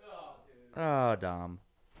 dude. Dom.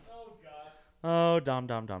 Oh, God. Oh,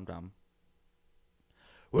 Dom.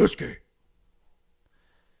 Whiskey.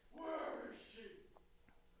 Where is she?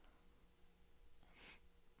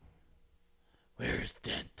 Where's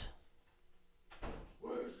Dent?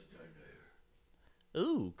 Where's the dent there?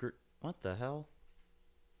 Ooh, what the hell?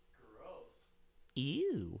 Gross.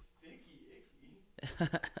 Ew. Stinky icky.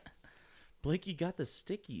 Blakey got the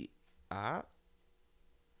sticky. Ah.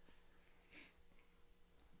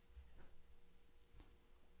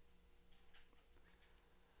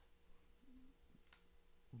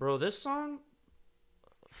 Bro, this song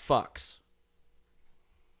fucks.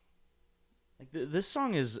 Like this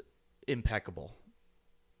song is impeccable.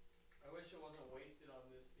 I wish it wasn't wasted on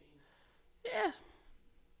this scene. Yeah.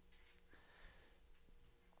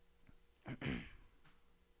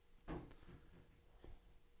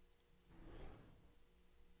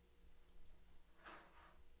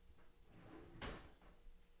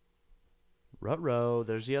 Ruh-roh,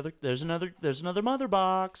 there's another mother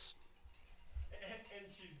box. And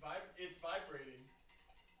it's vibrating.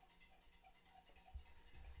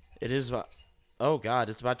 It is oh god,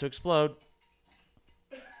 it's about to explode.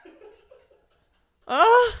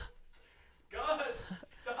 Ah! Gus,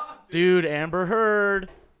 stop, Dude, Amber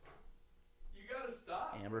Heard. You gotta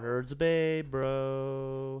stop. Amber Heard's a babe,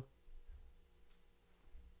 bro.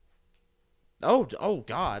 Oh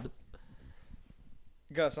god.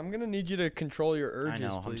 Gus, I'm gonna need you to control your I urges,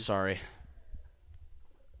 know, please. I'm sorry.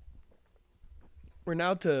 We're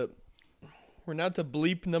now to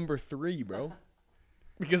bleep number 3, bro.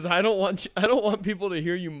 Because I don't want people to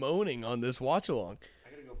hear you moaning on this watch along. I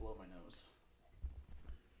gotta go blow my nose.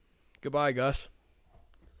 Goodbye, Gus.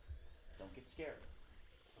 Don't get scared.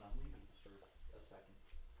 But I'm leaving for a second.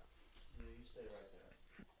 You stay right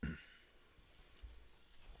there.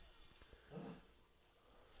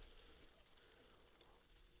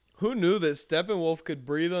 Who knew that Steppenwolf could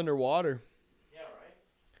breathe underwater? Yeah, right?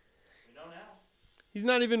 We know now. He's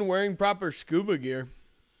not even wearing proper scuba gear.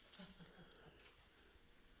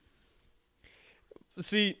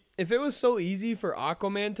 See, if it was so easy for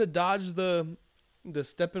Aquaman to dodge the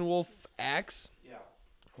Steppenwolf axe, Yeah.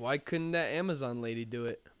 why couldn't that Amazon lady do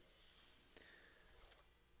it?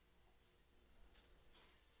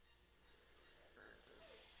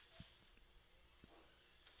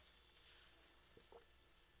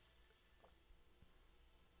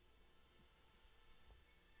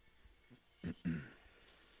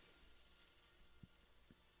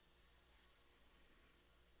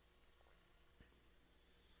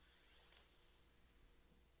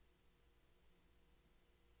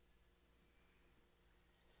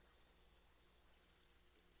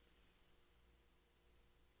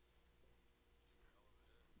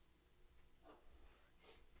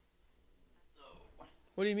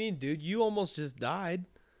 What do you mean, dude? You almost just died.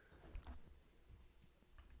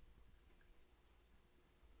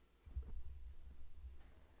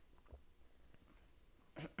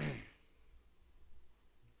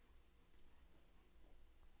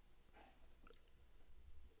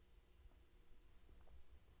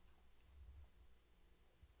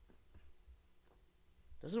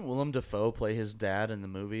 Doesn't Willem Dafoe play his dad in the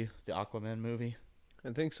movie, the Aquaman movie?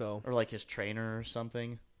 I think so. Or like his trainer or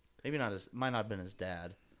something? Maybe not his, might not have been his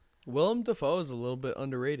dad. Willem Dafoe is a little bit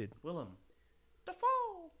underrated. Willem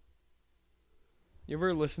Dafoe! You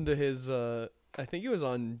ever listen to his, I think it was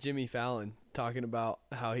on Jimmy Fallon, talking about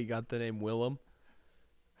how he got the name Willem?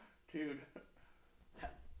 Dude,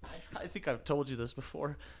 I think I've told you this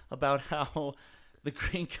before about how the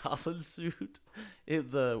Green Goblin suit,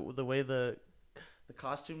 the way the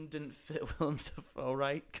costume didn't fit Willem Dafoe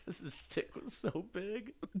right because his dick was so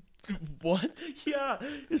big. What? Yeah,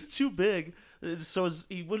 it's too big, so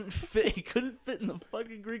he wouldn't fit. He couldn't fit in the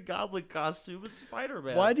fucking Green Goblin costume in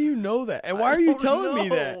Spider-Man. Why do you know that? And why are you telling me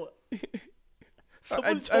that?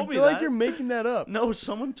 Someone I told me feel that. like you're making that up. No,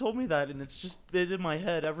 someone told me that, and it's just been in my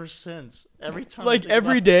head ever since. Every time, Like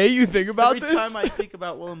every day you think about every this? time I think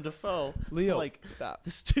about Willem Dafoe, Leo, I'm like, stop.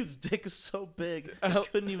 this dude's dick is so big, he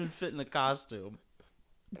couldn't even fit in the costume.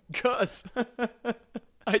 Gus,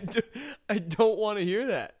 I don't want to hear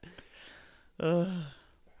that.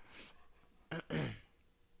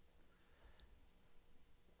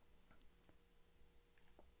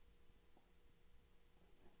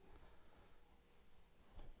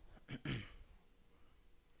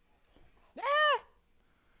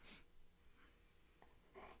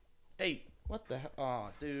 Hey, what the hell? Oh,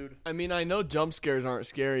 dude. I mean, I know jump scares aren't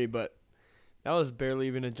scary, but that was barely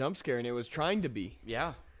even a jump scare, and it was trying to be.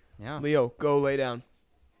 Yeah. Leo, go lay down.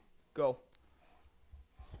 Go.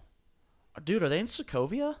 Dude, are they in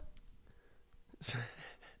Sokovia?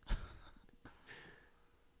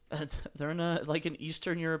 They're in an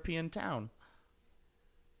Eastern European town.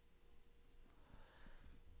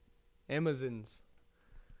 Amazons.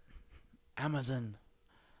 Amazon.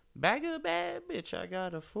 Bag of bad bitch, I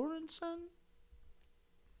got a foreign son.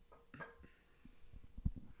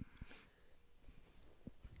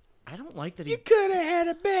 I don't like that he... You could have had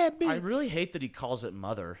a bad bitch. I really hate that he calls it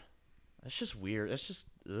mother. That's just weird. That's just...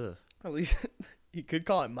 Ugh. At least he could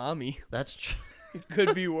call it mommy. That's It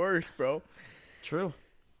could be worse, bro. true.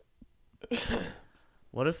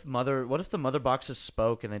 What if the mother boxes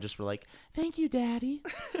spoke and they just were like, "Thank you, Daddy."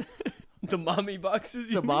 The mommy boxes?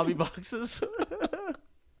 The mommy boxes.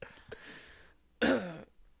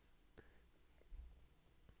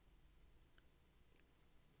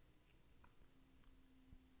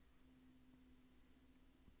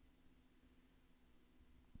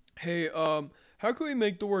 Hey, how can we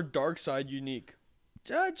make the word dark side unique?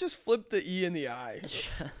 Just flip the E in the I.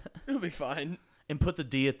 It'll be fine. And put the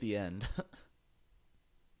D at the end.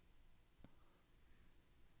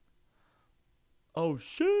 Oh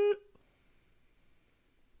shit.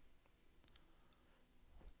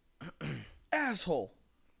 Asshole.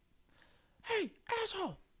 Hey,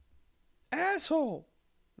 asshole. Asshole.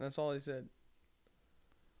 That's all he said.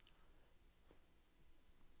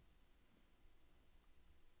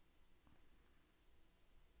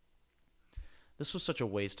 This was such a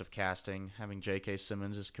waste of casting, having J.K.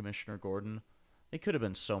 Simmons as Commissioner Gordon. It could have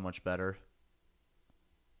been so much better.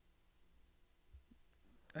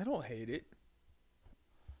 I don't hate it.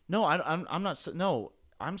 No, I'm not. No,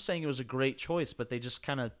 I'm saying it was a great choice, but they just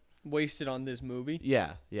kind of Wasted on this movie.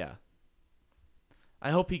 Yeah.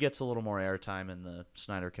 I hope he gets a little more airtime in the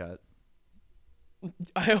Snyder Cut.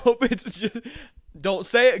 I hope it's just... Don't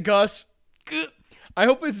say it, Gus. I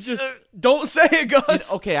hope it's just... Don't say it,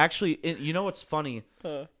 Gus. Okay, actually, you know what's funny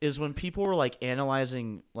Huh. is when people were like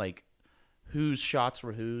analyzing like whose shots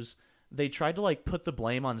were whose. They tried to like put the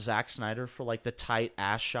blame on Zack Snyder for like the tight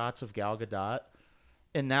ass shots of Gal Gadot,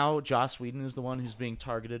 and now Joss Whedon is the one who's being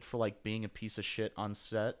targeted for like being a piece of shit on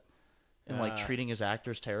set and like treating his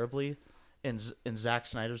actors terribly. And Zack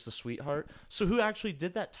Snyder's the sweetheart. So who actually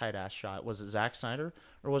did that tight ass shot? Was it Zack Snyder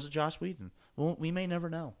or was it Joss Whedon? Well, we may never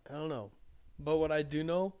know. I don't know. But what I do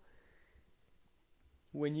know,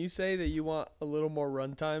 when you say that you want a little more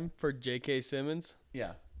runtime for J.K. Simmons,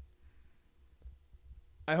 Yeah.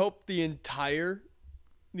 I hope the entirety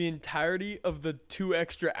of the 2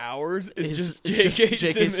 extra hours is just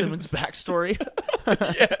J.K. Simmons' backstory.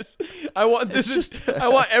 Yes. I want I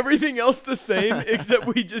want everything else the same except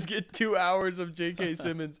we just get 2 hours of J.K.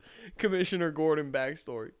 Simmons Commissioner Gordon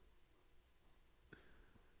backstory.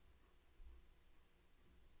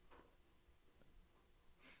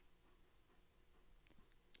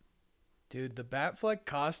 Dude, the Batfleck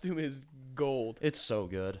costume is gold. It's so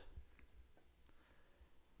good.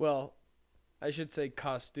 Well, I should say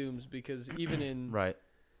costumes because even Right.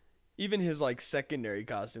 even his like secondary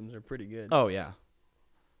costumes are pretty good. Oh, yeah.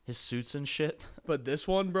 His suits and shit. But this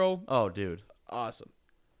one, bro, Oh, dude. awesome.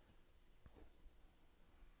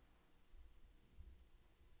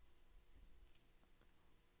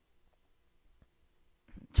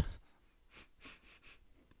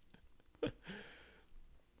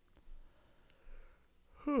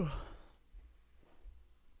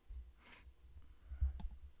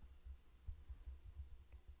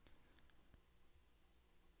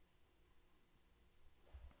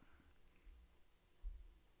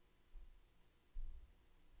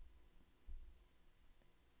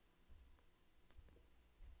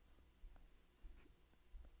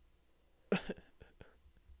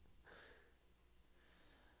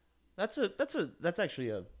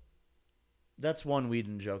 That's one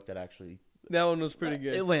Whedon joke that actually That one was pretty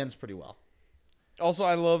good. It lands pretty well. Also,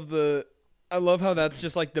 I love how that's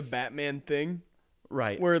just like the Batman thing,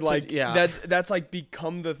 Right. where like yeah. that's like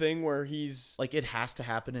become the thing where he's Like it has to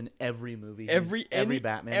happen in every movie. every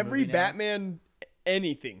Batman every movie now. Batman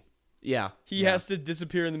anything. Yeah. He has to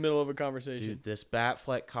disappear in the middle of a conversation. Dude, this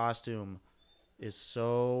Batfleck costume is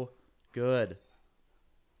so good.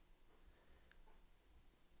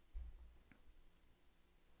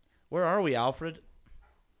 Where are we, Alfred?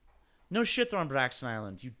 No shit, they're on Braxton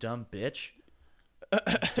Island, you dumb bitch. You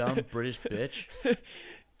dumb British bitch.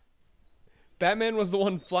 Batman was the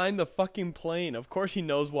one flying the fucking plane. Of course he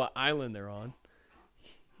knows what island they're on.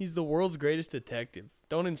 He's the world's greatest detective.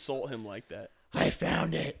 Don't insult him like that. I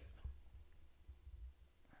found it.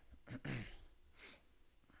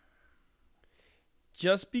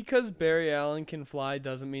 Just because Barry Allen can fly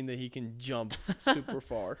doesn't mean that he can jump super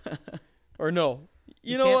far. Or no.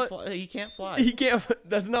 You know what? He can't fly. He can't.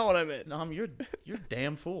 That's not what I meant. No, you're a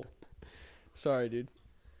damn fool. Sorry, dude.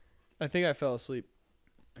 I think I fell asleep.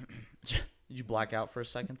 Did you black out for a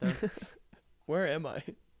second there? Where am I?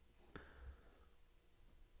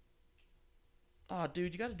 Oh,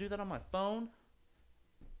 dude, you got to do that on my phone.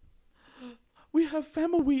 We have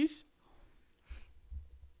families.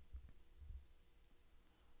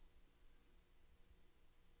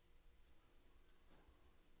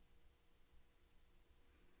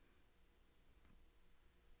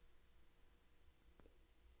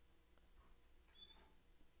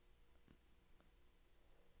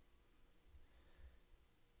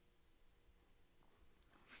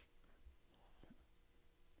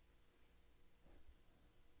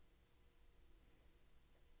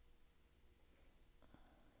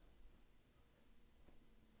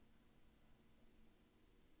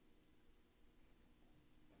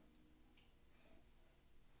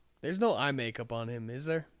 There's no eye makeup on him, is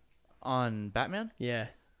there? On Batman? Yeah.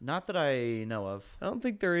 Not that I know of. I don't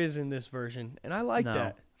think there is in this version, and I like No.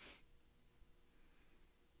 that.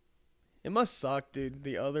 It must suck, dude.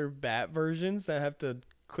 The other Bat versions that have to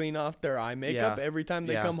clean off their eye makeup Yeah. every time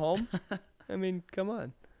they Yeah. come home. I mean, come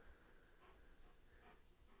on.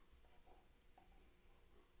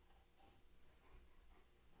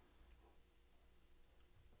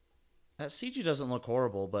 That CG doesn't look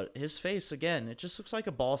horrible, but his face, again, it just looks like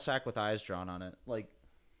a ball sack with eyes drawn on it. Like,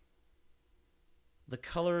 the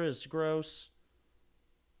color is gross.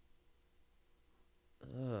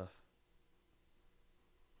 Ugh.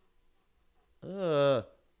 Ugh.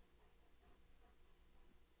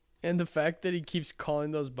 And the fact that he keeps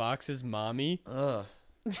calling those boxes mommy. Ugh.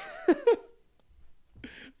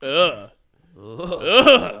 Ugh.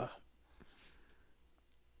 Ugh.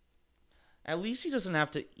 At least he doesn't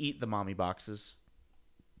have to eat the mommy boxes.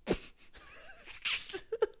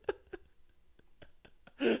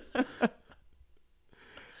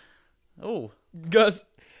 Oh. Gus,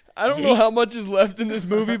 I don't know how much is left in this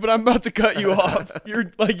movie, but I'm about to cut you off.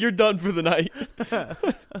 You're done for the night.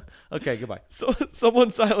 Okay, goodbye. So someone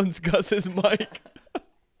silence Gus's mic.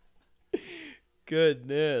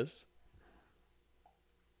 Goodness.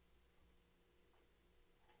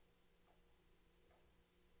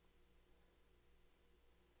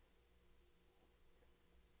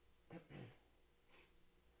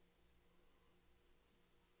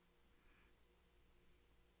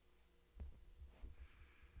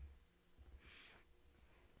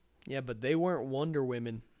 Yeah, but they weren't Wonder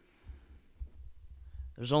Women.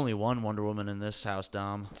 There's only one Wonder Woman in this house,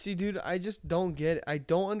 Dom. See, dude, I just don't get it. I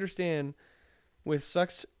don't understand with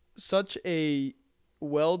such a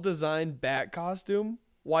well-designed bat costume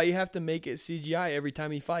why you have to make it CGI every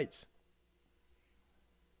time he fights.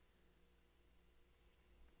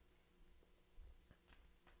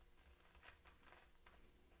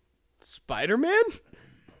 Spider-Man?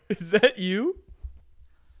 Is that you?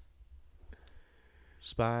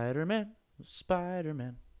 Spider-Man.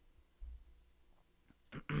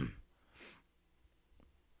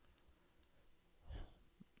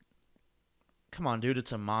 Come on, dude.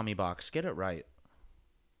 It's a mommy box. Get it right.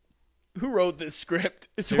 Who wrote this script?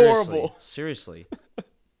 It's Seriously. horrible. Seriously.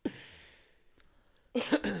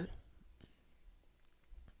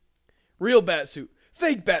 Real batsuit.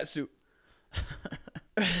 Fake batsuit.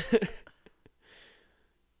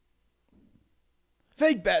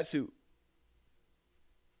 Fake batsuit.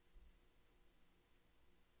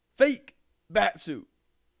 Fake batsuit.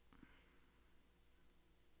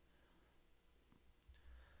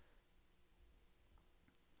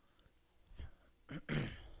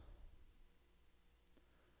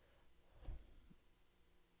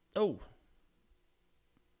 Oh.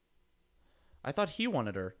 I thought he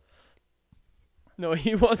wanted her. No,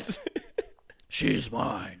 he wants She's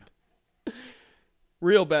mine.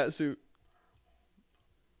 real batsuit.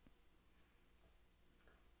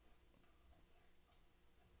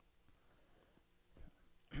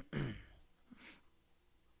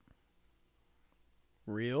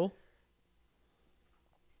 Real?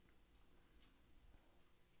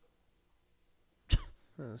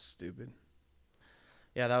 Oh, stupid.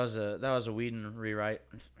 Yeah, that was a Whedon rewrite.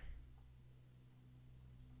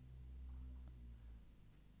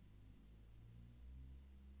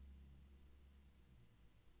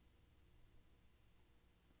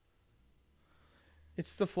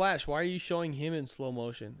 It's the Flash. Why are you showing him in slow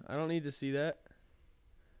motion? I don't need to see that.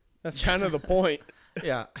 That's kind of the point.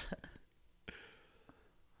 Yeah.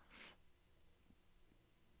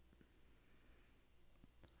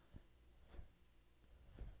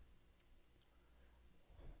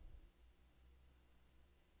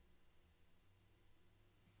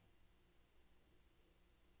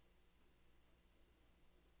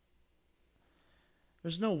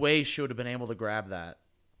 There's no way she would have been able to grab that.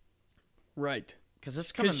 Right. Because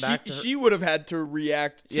it's coming Because back to her. she would have had to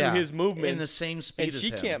react to his movements. in the same speed and as she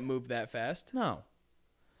him. can't move that fast. No.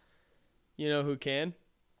 You know who can?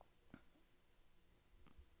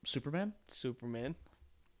 Superman? Superman.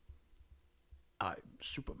 I'm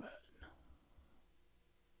Superman.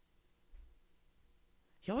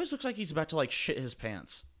 He always looks like he's about to, like, shit his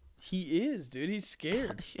pants. He is, dude. He's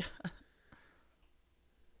scared. Yeah.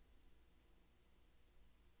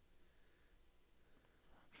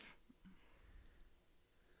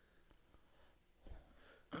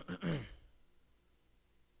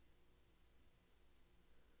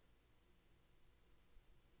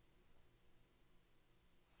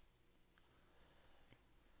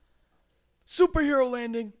 Superhero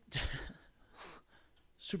landing.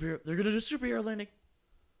 Superhero. They're gonna do superhero landing.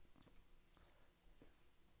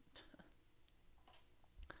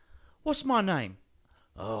 What's my name?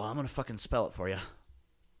 Oh, I'm gonna fucking spell it for you.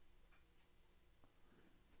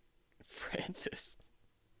 Francis.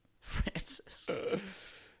 Francis.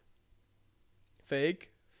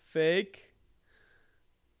 Fake. Fake.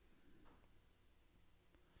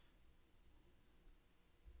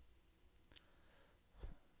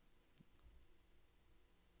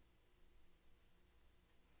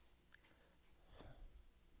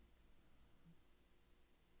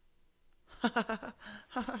 That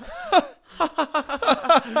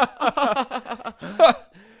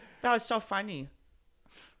was so funny.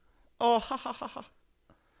 Oh, ha ha ha ha.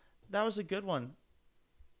 That was a good one.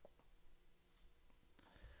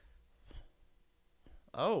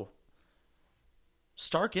 Oh.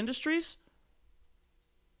 Stark Industries?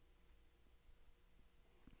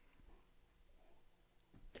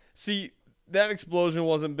 See, that explosion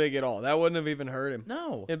wasn't big at all. That wouldn't have even hurt him.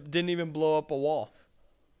 No. It didn't even blow up a wall.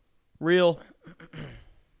 Real.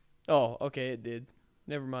 Oh, okay, it did.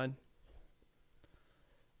 Never mind.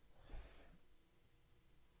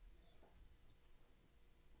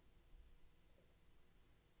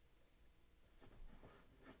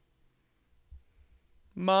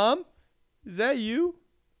 Mom, is that you?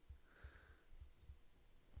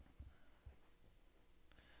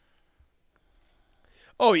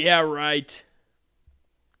 Oh, yeah, right.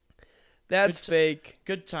 That's fake.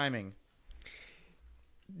 Good timing.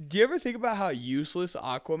 Do you ever think about how useless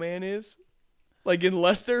Aquaman is? Like,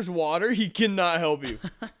 unless there's water, he cannot help you.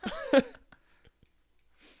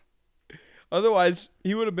 Otherwise,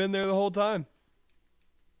 he would have been there the whole time.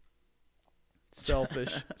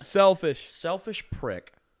 Selfish. Selfish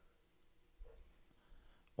prick.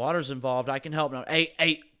 Water's involved. I can help now.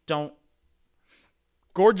 Hey, don't.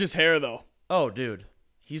 Gorgeous hair, though. Oh, dude.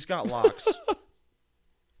 He's got locks.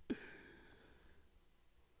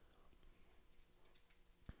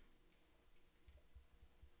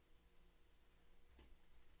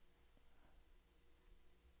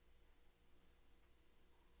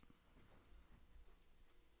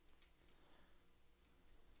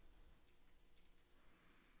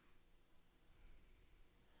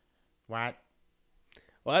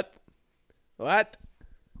 What? What?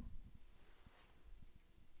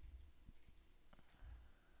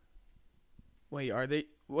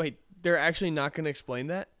 Wait, they're actually not going to explain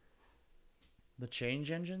that? The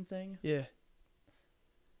change engine thing? Yeah.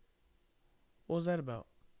 What was that about?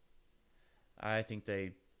 I think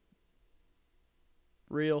they...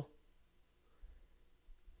 Real.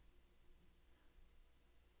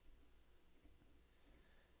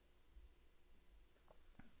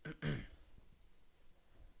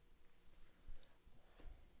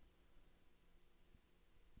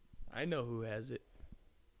 I know who has it.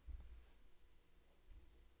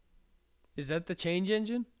 Is that the change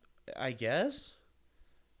engine? I guess.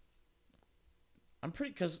 I'm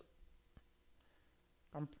pretty... Because...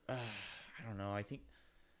 I don't know. I think...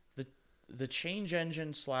 The change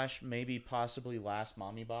engine / maybe possibly last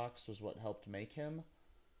mommy box was what helped make him.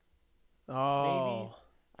 Oh. Maybe.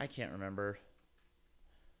 I can't remember.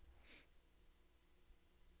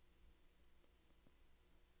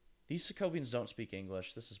 These Sokovians don't speak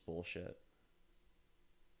English. This is bullshit.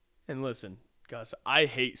 And listen, Gus, I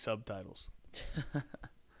hate subtitles.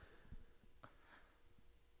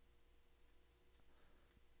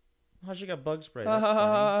 Oh, she got bug spray. That's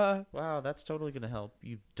funny. Wow, that's totally going to help,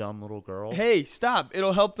 you dumb little girl. Hey, stop.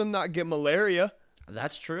 It'll help them not get malaria.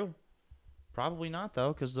 That's true. Probably not,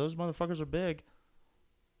 though, because those motherfuckers are big.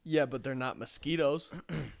 Yeah, but they're not mosquitoes.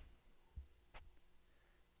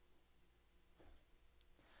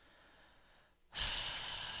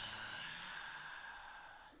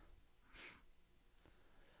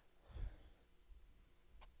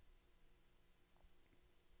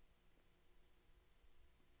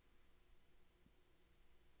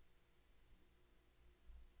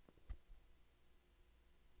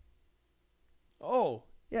 Oh,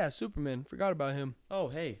 yeah, Superman. Forgot about him. Oh,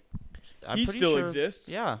 hey. He still exists?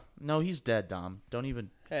 Yeah. No, he's dead, Dom.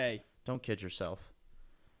 Hey. Don't kid yourself.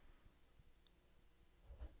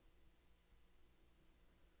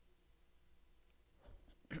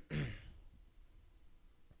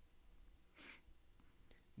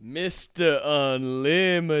 Mr.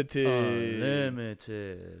 Unlimited.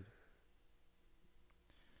 Unlimited.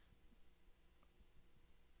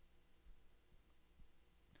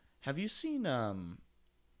 Have you seen or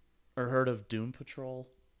heard of Doom Patrol?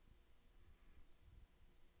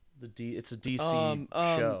 It's a DC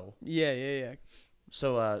show. Yeah.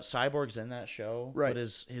 So Cyborg's in that show, right? But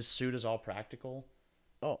his suit is all practical.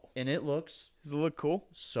 Oh, and it looks. Does it look cool?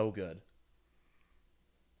 So good.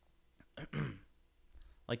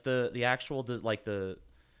 Like the actual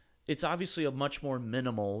it's obviously a much more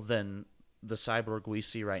minimal than the Cyborg we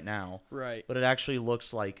see right now. Right. But it actually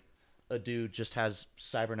looks like a dude just has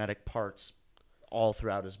cybernetic parts all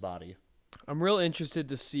throughout his body. I'm real interested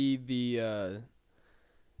to see the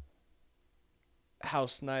how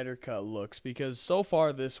Snyder Cut looks, because so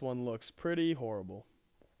far this one looks pretty horrible.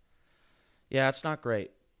 Yeah, it's not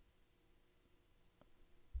great.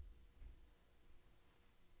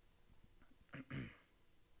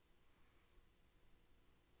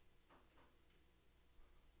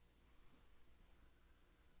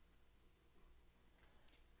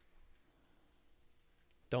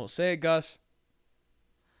 Don't say it, Gus.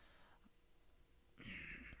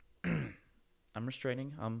 I'm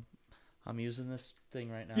restraining. I'm using this thing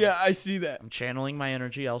right now. Yeah, I see that. I'm channeling my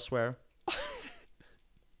energy elsewhere.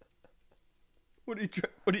 What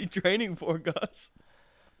are you training for, Gus?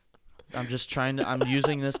 I'm just I'm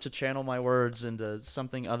using this to channel my words into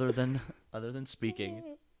something other than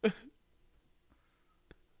speaking. A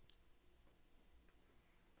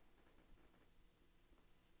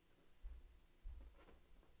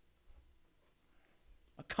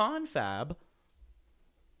confab?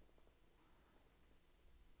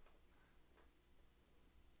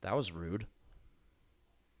 That was rude.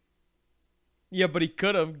 Yeah, but he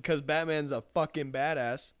could have because Batman's a fucking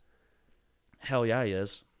badass. Hell yeah, he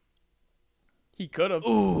is. He could have.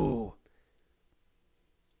 Ooh.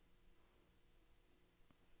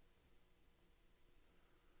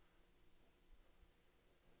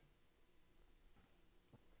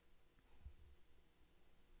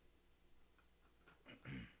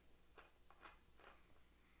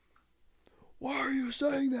 Why are you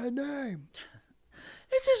saying that name?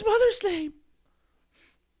 It's his mother's name.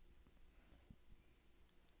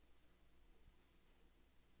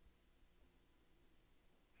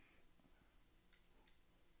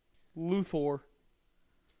 Luthor.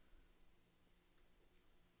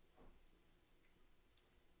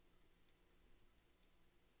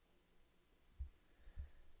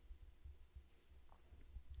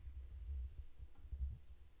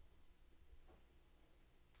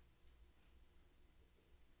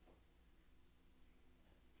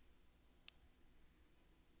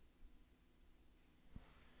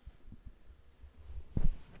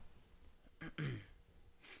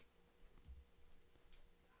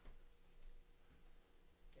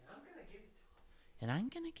 And I'm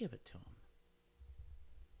going to give it to him.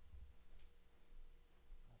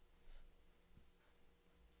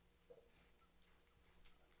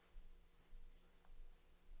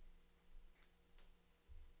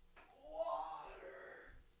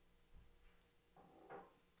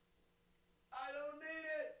 I don't need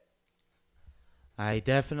it. I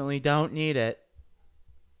definitely don't need it.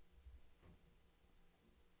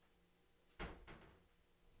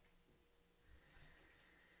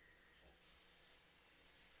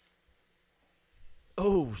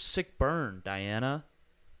 Oh, sick burn, Diana.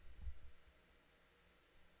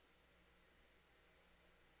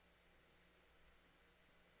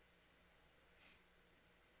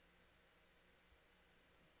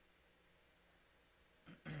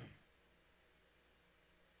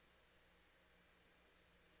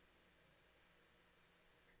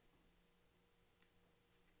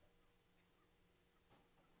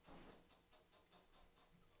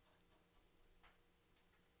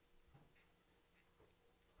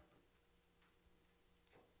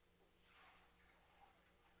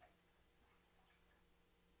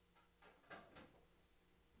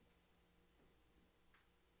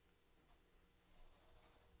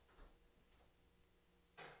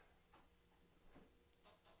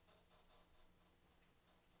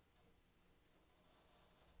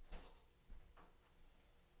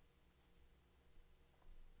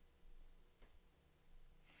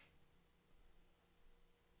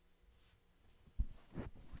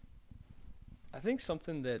 I think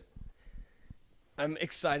something that I'm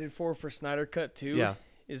excited for Snyder Cut 2 Yeah.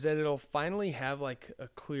 is that it'll finally have like a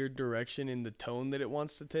clear direction in the tone that it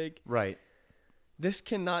wants to take. Right. This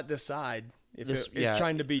cannot decide if This- it's yeah,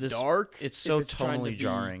 trying to be this- dark. It's if so it's trying to tonally be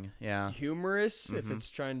jarring. Yeah. humorous, if Mhm. it's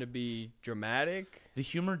trying to be dramatic. The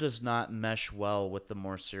humor does not mesh well with the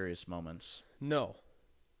more serious moments. No.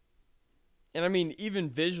 And I mean, even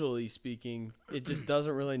visually speaking, it just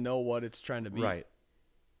doesn't really know what it's trying to be. Right.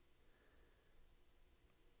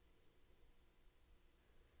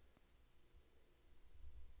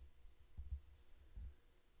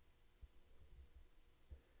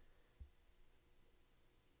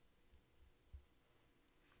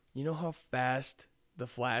 You know how fast the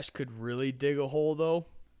Flash could really dig a hole, though?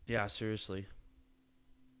 Yeah, seriously.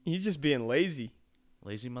 He's just being lazy.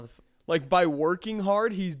 Lazy motherfucker. Like, by working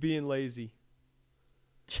hard, he's being lazy.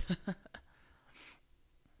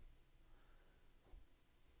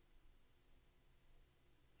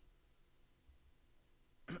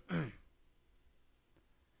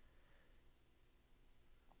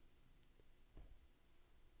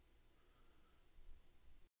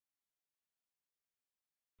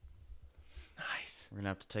 Nice. We're going to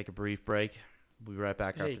have to take a brief break. We'll be right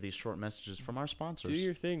back Hey. after these short messages from our sponsors. Do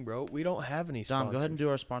your thing, bro. We don't have any sponsors. Dom, go ahead and do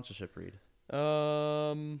our sponsorship read.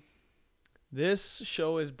 This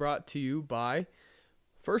show is brought to you by,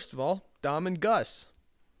 first of all, Dom and Gus.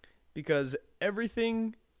 Because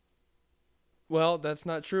everything, well, that's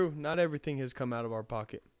not true. Not everything has come out of our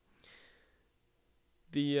pocket.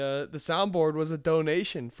 The soundboard was a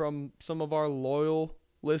donation from some of our loyal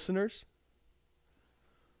listeners.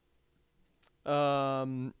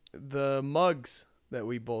 The mugs that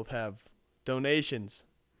we both have, donations.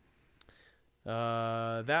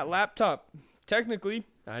 That laptop, technically,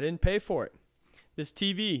 I didn't pay for it. This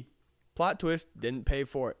TV, plot twist, didn't pay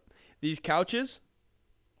for it. These couches,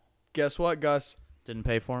 guess what, Gus? Didn't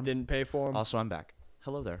pay for him? Didn't pay for them. Also, I'm back.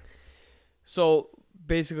 Hello there. So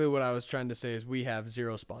basically what I was trying to say is we have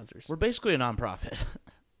zero sponsors. We're basically a nonprofit.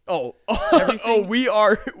 Oh, Everything- we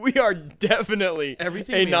are definitely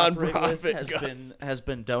Everything a we operate with nonprofit. has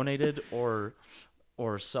been donated or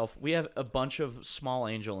self. We have a bunch of small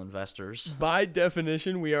angel investors. By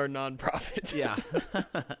definition, we are nonprofit. Yeah.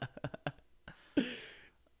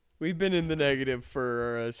 We've been in the negative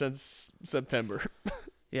for since September.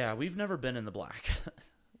 Yeah, we've never been in the black.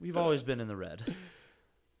 We've always been in the red.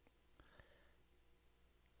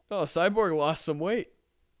 Oh, Cyborg lost some weight.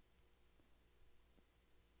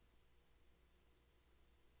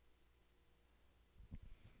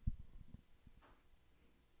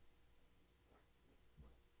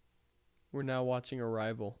 We're now watching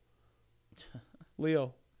Arrival.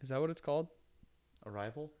 Leo, is that what it's called?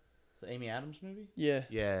 Arrival? The Amy Adams movie? Yeah.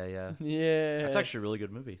 Yeah. Yeah. That's actually a really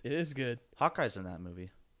good movie. It is good. Hawkeye's in that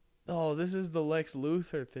movie. Oh, this is the Lex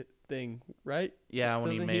Luthor thing, right? Yeah,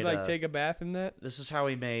 when Doesn't he made like take a bath in that? This is how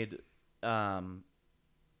he made the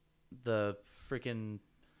freaking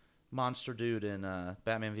monster dude in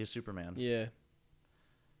Batman v Superman. Yeah.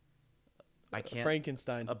 I can't.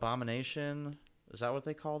 Frankenstein. Abomination. Is that what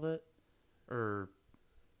they called it? Or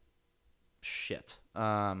shit.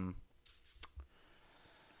 I'm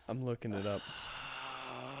looking it up.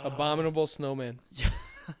 Abominable Snowman.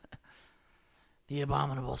 The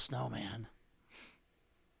Abominable Snowman.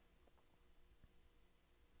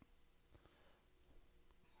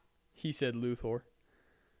 He said Luthor.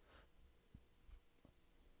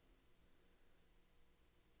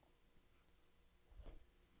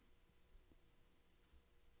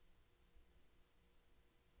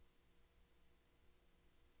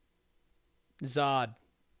 Zod.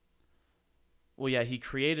 Well, yeah, he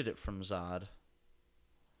created it from Zod.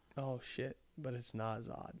 Oh shit, but it's not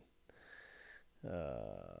Zod.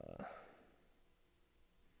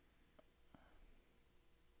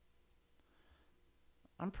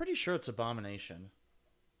 I'm pretty sure it's Abomination.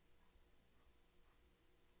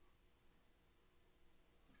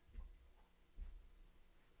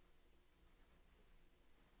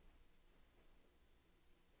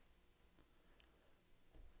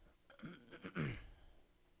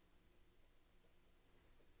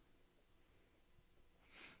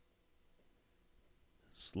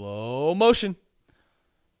 Slow motion.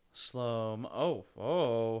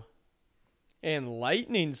 Oh. And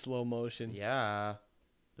lightning slow motion. Yeah.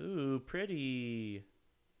 Ooh, pretty.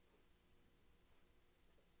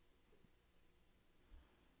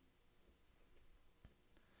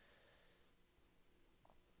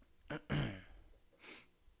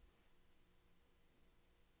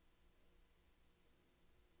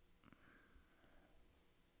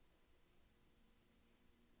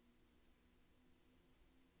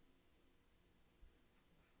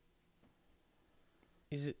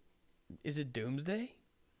 Is it Doomsday?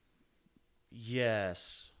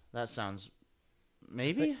 Yes. That sounds...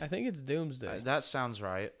 Maybe? I think it's Doomsday. That sounds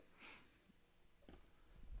right.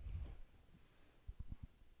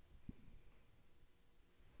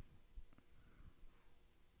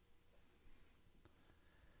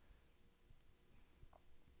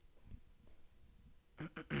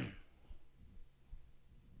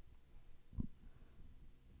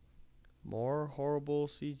 More horrible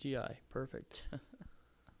CGI. Perfect.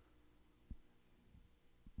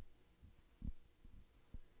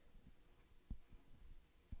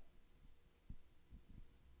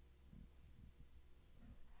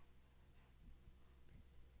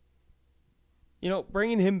 You know,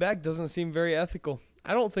 bringing him back doesn't seem very ethical.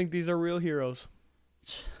 I don't think these are real heroes.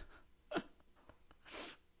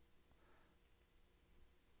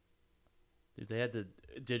 Dude, they had to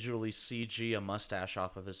digitally CG a mustache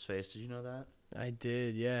off of his face. Did you know that? I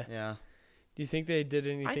did, yeah. Yeah. Do you think they did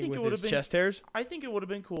anything think it with would've his been- chest hairs? I think it would have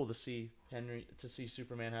been cool to see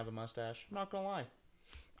Superman have a mustache. I'm not gonna lie.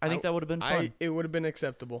 I think that would have been fun. It would have been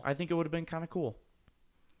acceptable. I think it would have been kind of cool.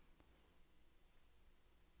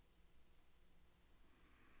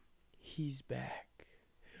 He's back.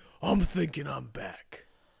 I'm thinking I'm back.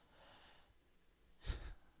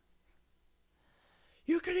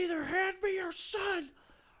 You can either hand me your son,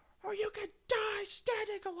 or you can die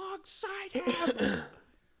standing alongside him.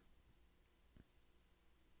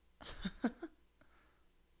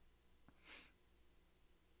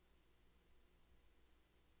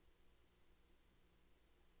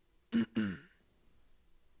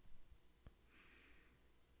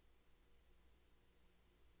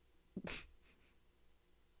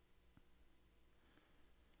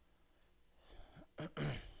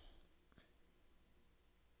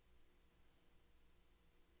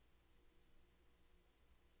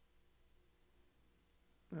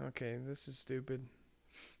 Okay, this is stupid.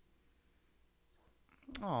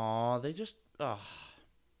 Aw, they just... Oh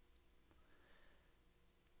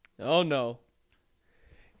no.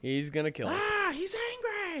 He's gonna kill him. Ah, he's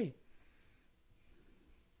angry.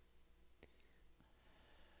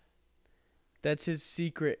 That's his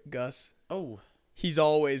secret, Gus. Oh, He's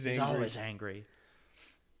always angry. he's always angry.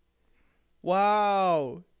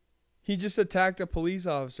 Wow. He just attacked a police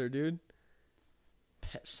officer, dude.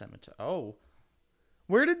 Pet Cemetery. Oh,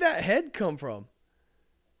 Where did that head come from?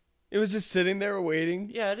 It was just sitting there waiting.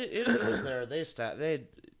 yeah, it was there.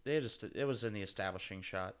 It was in the establishing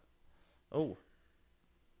shot. Oh.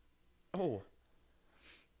 Oh.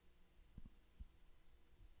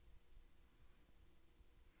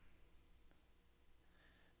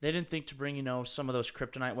 They didn't think to bring, some of those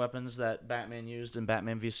kryptonite weapons that Batman used in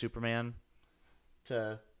Batman v Superman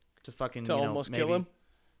to fucking, To almost maybe, kill him?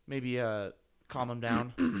 Maybe calm him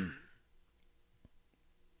down.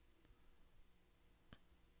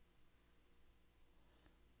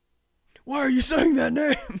 Why are you saying that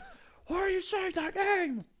name? Why are you saying that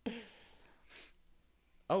name?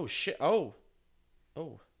 Oh shit. Oh.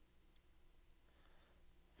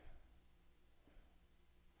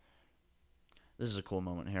 This is a cool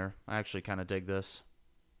moment here. I actually kind of dig this.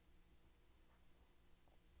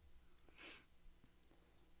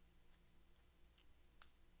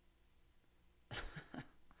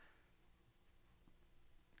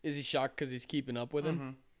 Is he shocked because he's keeping up with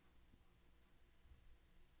him?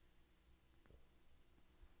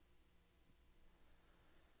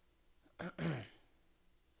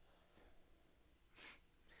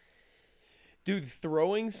 Dude,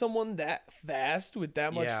 throwing someone that fast with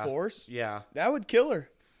that much force, Yeah. that would kill her.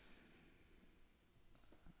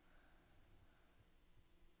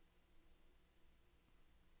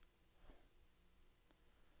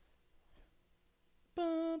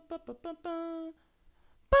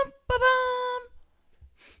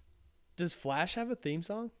 Does Flash have a theme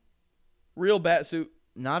song? Real Batsuit.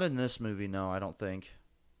 Not in this movie, no, I don't think.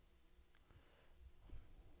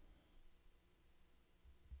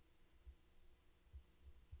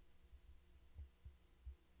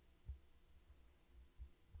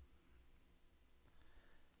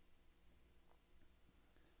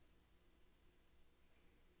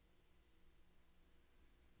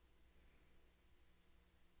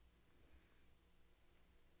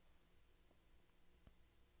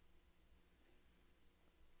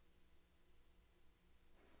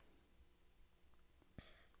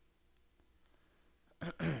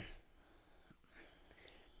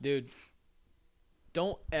 Dude,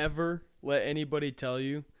 don't ever let anybody tell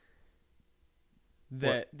you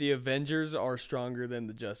that the Avengers are stronger than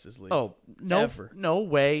the Justice League. Oh, no, Ever. no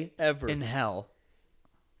way Ever. in hell.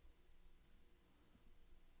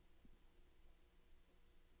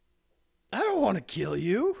 I don't want to kill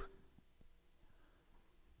you.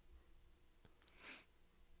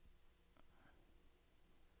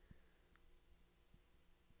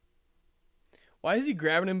 Why is he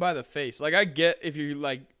grabbing him by the face? Like, I get if you,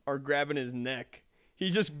 like, are grabbing his neck. He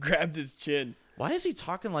just grabbed his chin. Why is he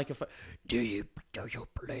talking like a... Do you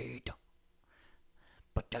bleed?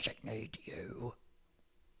 But does it need you?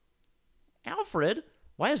 Alfred?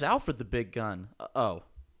 Why is Alfred the big gun? Oh.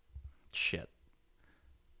 Shit.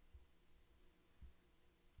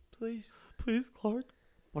 Please. Please, Clark.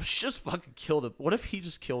 What if she just fucking killed him? What if he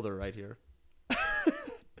just killed her right here?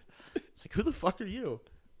 It's like, who the fuck are you?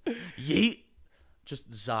 Yeet.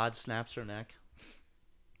 Just Zod snaps her neck.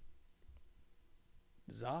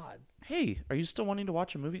 Zod. Hey, are you still wanting to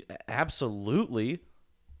watch a movie? Absolutely.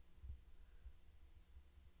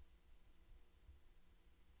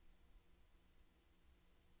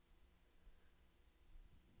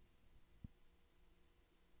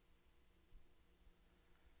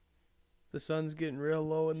 The sun's getting real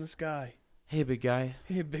low in the sky. Hey, big guy.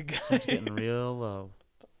 Hey, big guy. It's getting real low.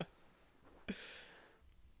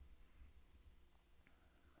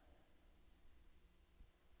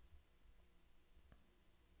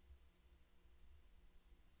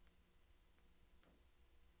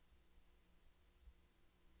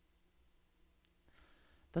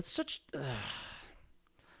 That's such...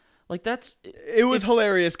 like, that's... It was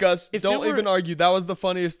hilarious, Gus. if Don't it were- even argue. That was the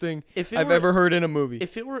funniest thing If it I've were- ever heard in a movie.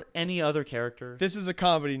 If it were any other character, This is a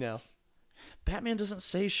comedy now. Batman doesn't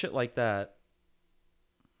say shit like that.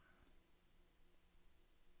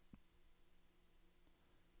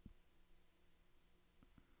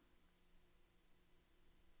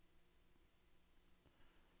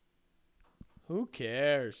 Who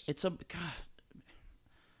cares? It's a... God.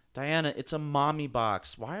 Diana, it's a mommy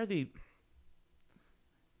box. Why are they...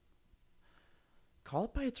 Call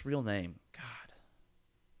it by its real name. God.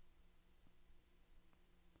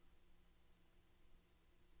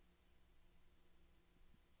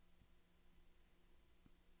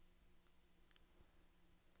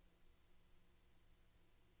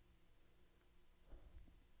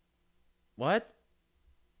 What?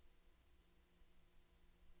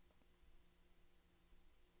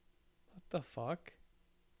 What the fuck?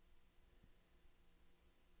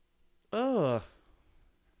 Ugh.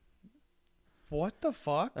 What the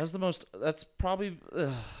fuck? That's probably, ugh,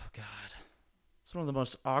 God. It's one of the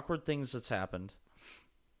most awkward things that's happened.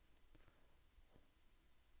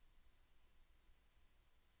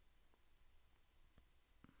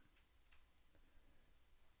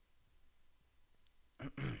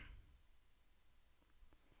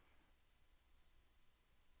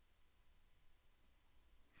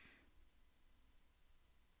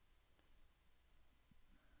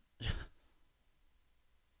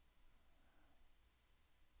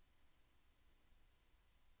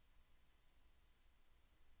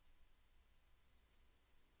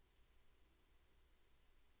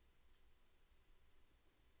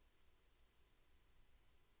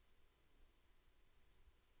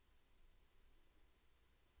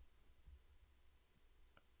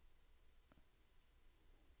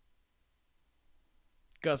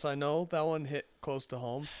 Gus, I know that one hit close to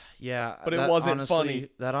home. Yeah, But it that wasn't funny.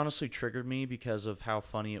 That honestly triggered me because of how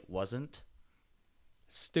funny it wasn't.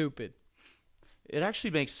 Stupid. It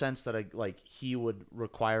actually makes sense that he would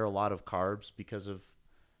require a lot of carbs because of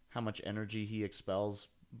how much energy he expels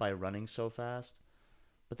by running so fast.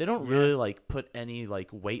 But they don't really put any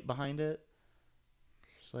weight behind it.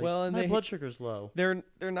 It's like, Well, and my blood sugar's low. They're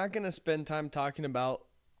not gonna spend time talking about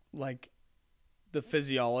like the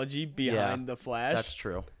physiology behind the Flash. That's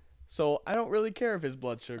true. So I don't really care if his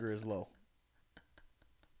blood sugar is low.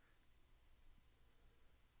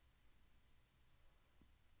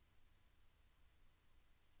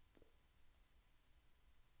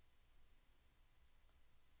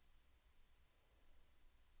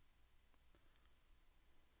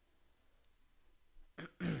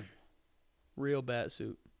 Real bat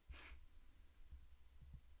suit.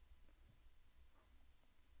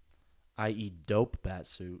 I.e. dope bat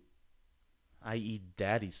suit. I.e.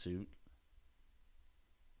 daddy suit.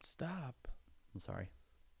 Stop. I'm sorry.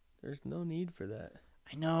 There's no need for that.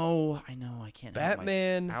 I know. I can't. help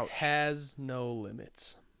Batman Ouch. has no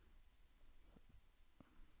limits.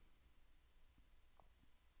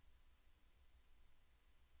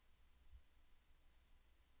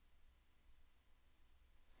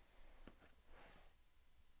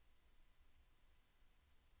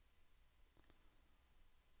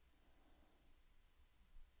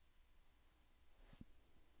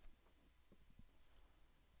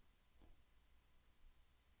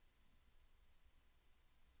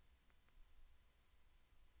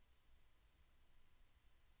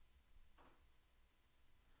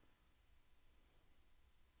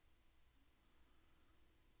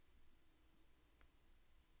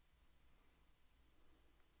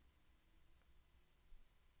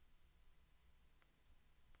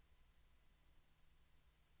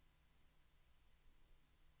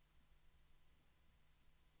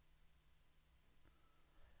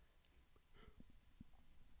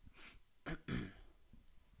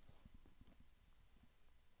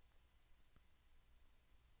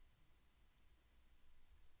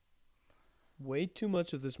 Way too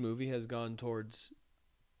much of this movie has gone towards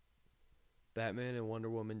Batman and Wonder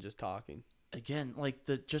Woman just talking. Again, I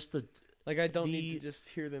don't need to just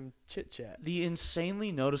hear them chit chat. The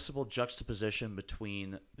insanely noticeable juxtaposition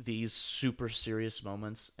between these super serious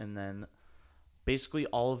moments and then basically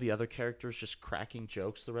all of the other characters just cracking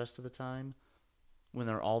jokes the rest of the time when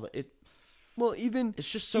they're all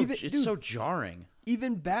it's just so so jarring.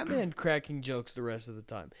 Even Batman cracking jokes the rest of the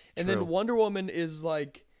time. And True. then Wonder Woman is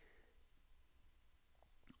like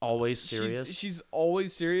always serious. She's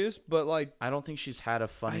always serious, but like I don't think she's had a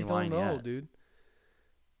funny I line don't know, yet. dude.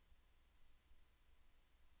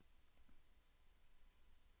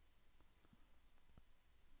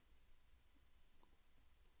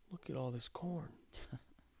 Look at all this corn.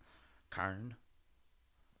 Karn.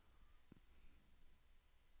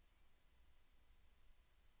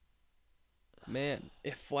 Man,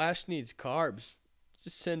 if Flash needs carbs,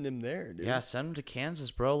 just send him there, dude. Yeah, send him to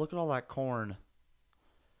Kansas, bro. Look at all that corn.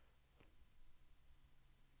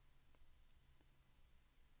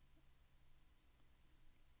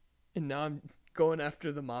 And now I'm going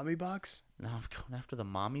after the mommy box? Now I'm going after the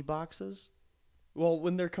mommy boxes? Well,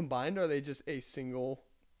 when they're combined, are they just a single?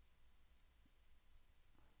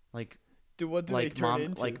 Like, What do they turn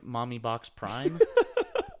into? Like Mommy Box Prime?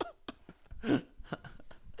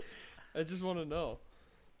 I just want to know.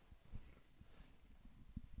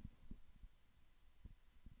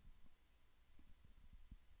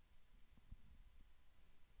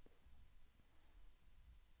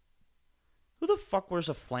 Who the fuck wears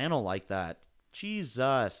a flannel like that?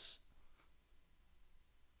 Jesus.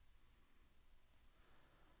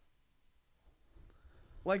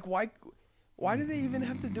 Like, why do they even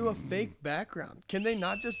have to do a fake background? Can they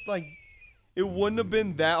not just, like, it wouldn't have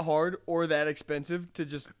been that hard or that expensive to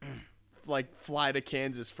just, like, fly to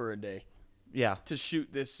Kansas for a day Yeah, to shoot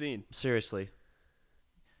this scene? seriously.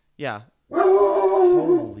 Yeah.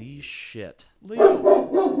 Holy shit.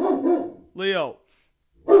 Leo,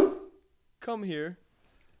 come here.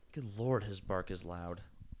 Good lord, his bark is loud.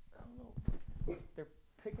 They're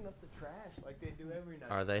picking up the trash like they do every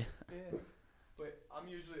night. Are they? Yeah. But I'm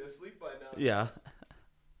usually asleep by now. Yeah.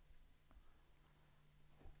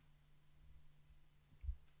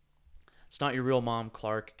 It's not your real mom,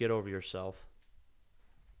 Clark. Get over yourself.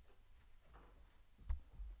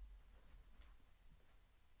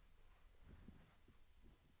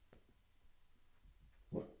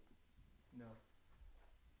 No.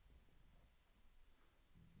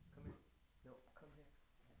 Come here. No, come here.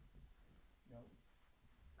 No.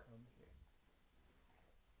 Come here.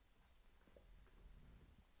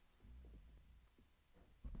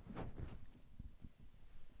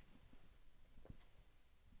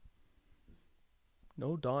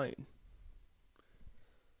 No dying.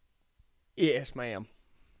 Yes, ma'am.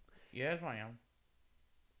 Yes, I am.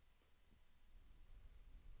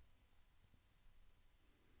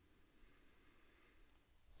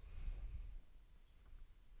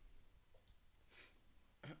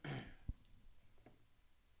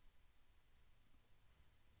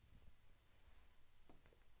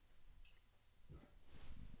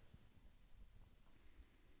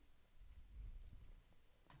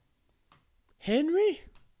 Henry?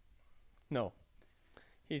 No.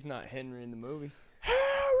 He's not Henry in the movie.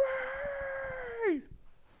 Harry!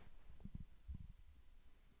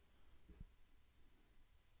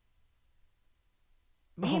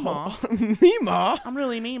 Meemaw. Meemaw? I'm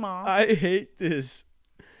really Meemaw. I hate this.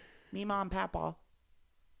 Meemaw and Papa.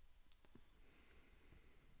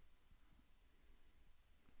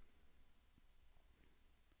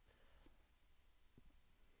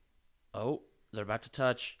 Oh, they're about to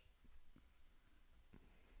touch.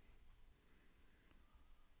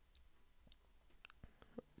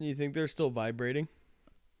 You think they're still vibrating?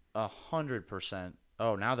 100%.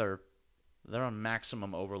 Oh, now they're on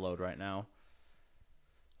maximum overload right now.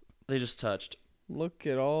 They just touched. Look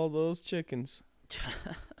at all those chickens.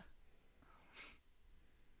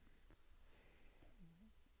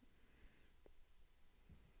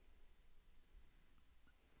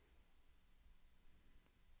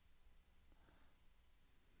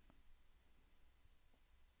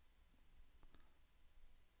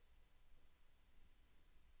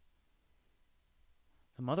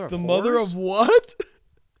 The mother of The horrors? mother of what?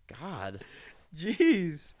 God.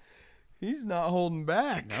 Jeez. He's not holding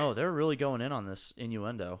back. No, they're really going in on this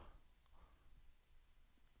innuendo.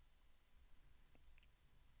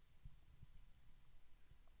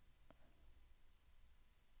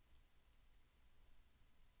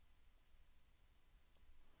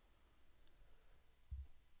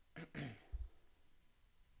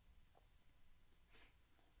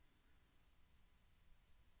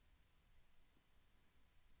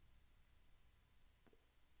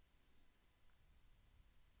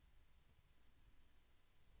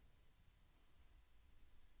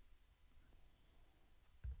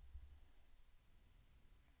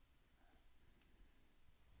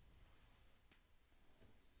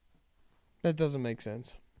 That doesn't make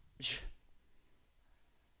sense.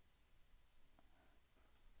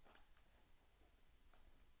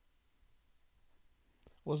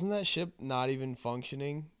 Wasn't that ship not even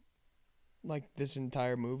functioning like this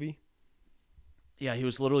entire movie? Yeah, he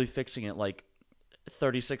was literally fixing it like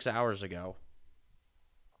 36 hours ago.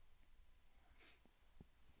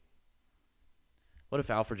 What if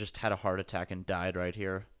Alfred just had a heart attack and died right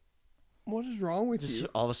here? What is wrong with Just you?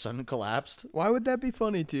 all of a sudden collapsed? Why would that be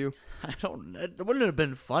funny to you? I don't know. It wouldn't have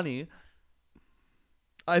been funny.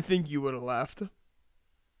 I think you would have laughed.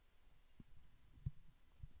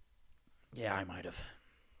 Yeah, I might have.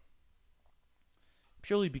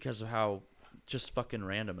 Purely because of how just fucking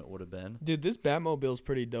random it would have been. Dude, this Batmobile's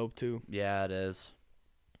pretty dope too. Yeah, it is.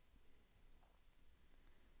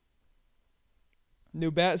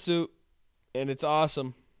 New Batsuit, and it's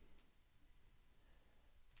awesome.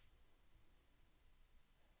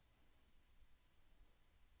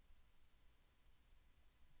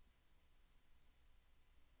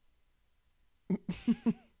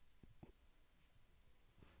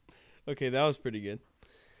 Okay, that was pretty good.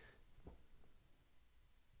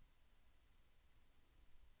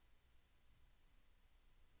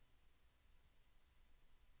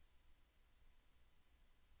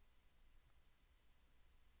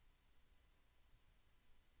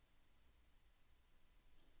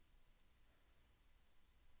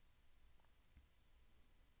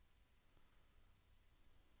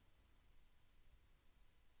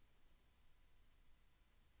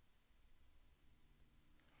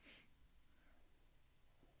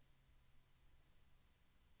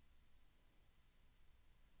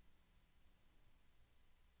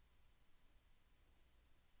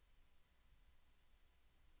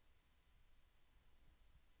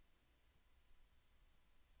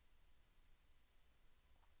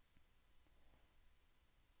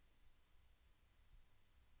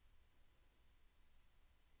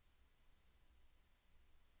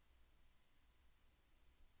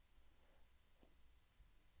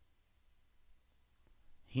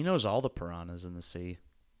 He knows all the piranhas in the sea.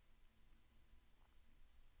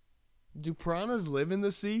 Do piranhas live in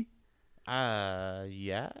the sea?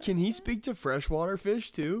 Yeah. Can he speak to freshwater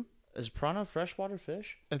fish too? Is piranha a freshwater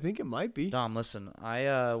fish? I think it might be. Dom, listen,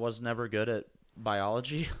 I was never good at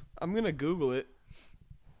biology. I'm gonna Google it.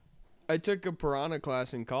 I took a piranha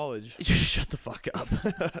class in college. Shut the fuck up.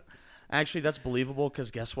 Actually, that's believable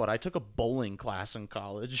because guess what? I took a bowling class in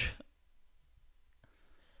college.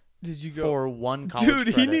 Did you go? For one college Dude,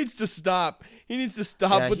 he credit. needs to stop. He needs to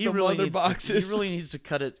stop with he the really mother needs boxes. he really needs to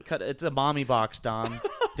cut it. It's a mommy box, Dom.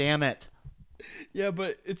 Damn it. Yeah,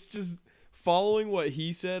 but it's just following what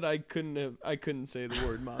he said. I couldn't say the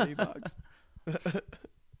word mommy box.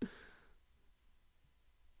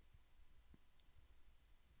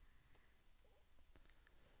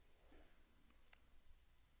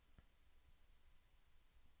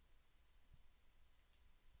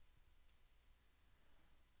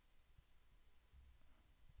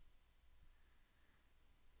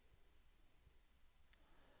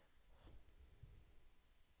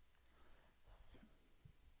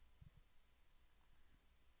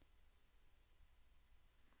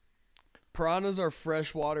 Piranhas are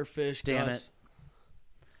freshwater fish. Damn Gus. it.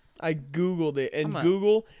 I Googled it, and I'm a-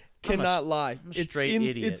 Google I'm a cannot lie. I'm a It's straight in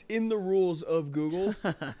idiot. it's in the rules of Google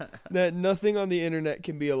that nothing on the internet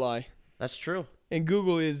can be a lie, That's true. and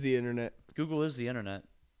Google is the internet. Google is the internet.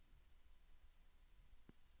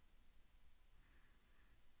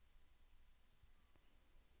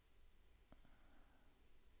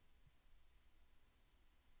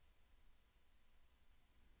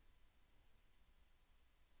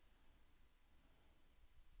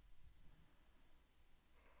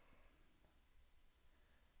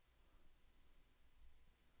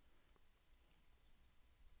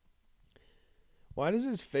 Why does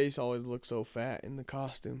his face always look so fat in the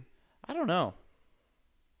costume? I don't know.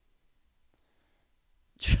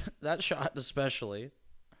 That shot especially.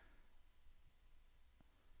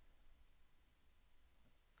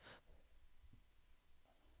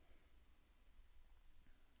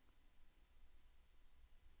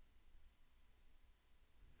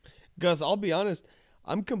 Gus, I'll be honest.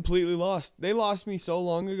 I'm completely lost. They lost me so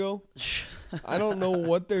long ago. I don't know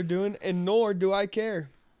what they're doing, and nor do I care.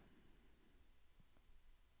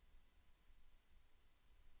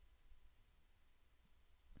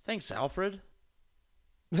 Thanks, Alfred.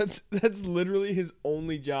 That's literally his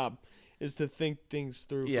only job, is to think things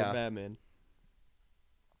through Yeah. for Batman.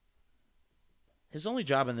 His only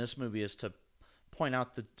job in this movie is to point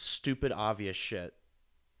out the stupid, obvious shit.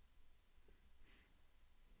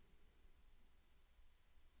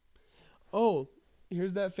 Oh,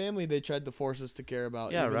 here's that family they tried to force us to care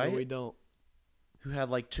about. Yeah, even right? Though we don't. Who had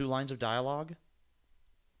like 2 lines of dialogue.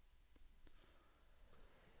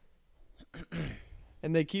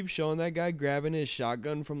 And they keep showing that guy grabbing his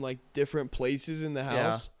shotgun from like different places in the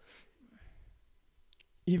Yeah. house.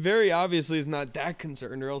 He very obviously is not that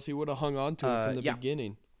concerned, or else he would have hung on to it from the yeah.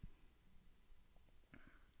 beginning.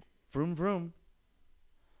 Vroom vroom.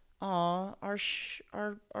 Aw,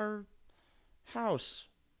 our house.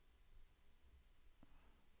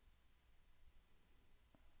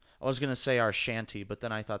 I was gonna say our shanty, but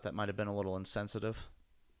then I thought that might have been a little insensitive.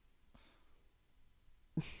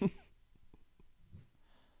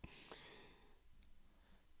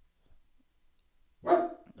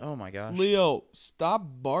 Oh my gosh. Leo, stop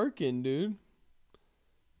barking, dude.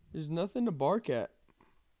 There's nothing to bark at.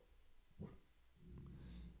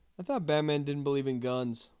 I thought Batman didn't believe in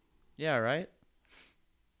guns. Yeah, right?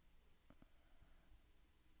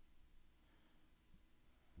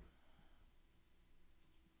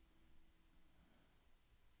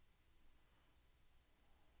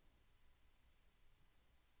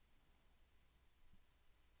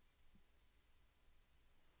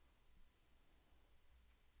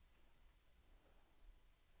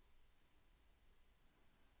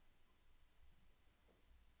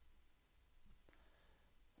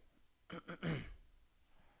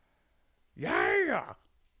 Yeah.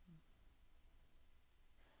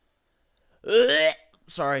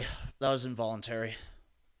 Sorry, that was involuntary.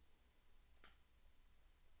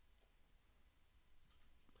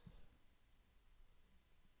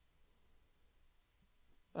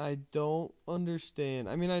 I don't understand.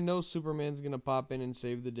 I mean, I know Superman's going to pop in and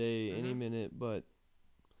save the day any minute, but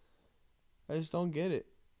I just don't get it.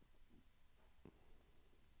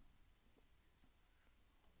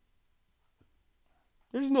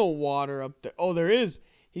 There's no water up there. Oh, there is.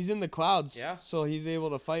 He's in the clouds. Yeah. So he's able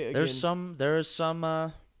to fight again. There's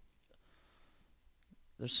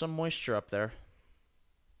some moisture up there.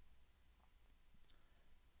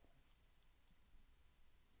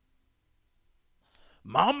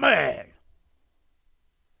 Mommy.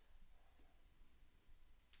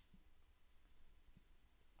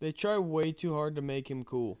 They try way too hard to make him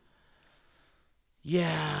cool.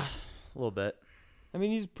 Yeah, a little bit. I mean,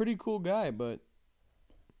 he's a pretty cool guy, but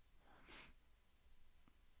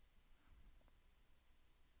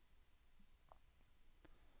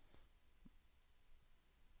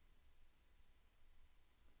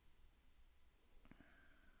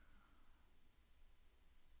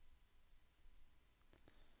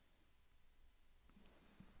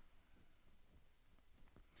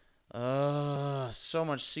So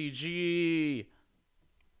much CG.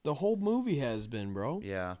 the whole movie has been, bro.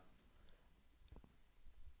 Yeah.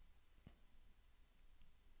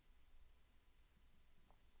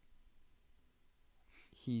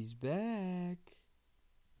 He's back.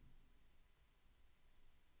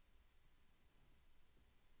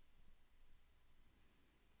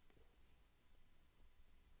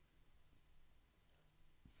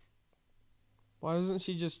 Why doesn't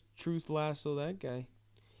she just truth lasso that guy?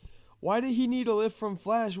 Why did he need a lift from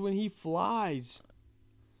Flash when he flies?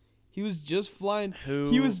 He was just flying.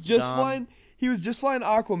 He was just Dom? flying. He was just flying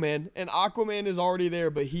Aquaman, and Aquaman is already there,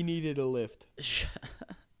 but he needed a lift.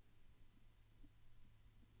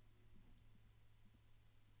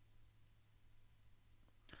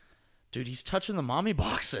 Dude, he's touching the mommy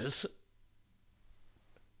boxes.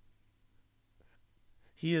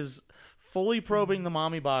 He is fully probing the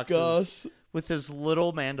mommy boxes Gus. with his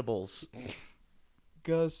little mandibles.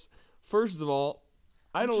 Gus, first of all,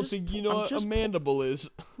 I don't just- think you know I'm what a just- mandible is.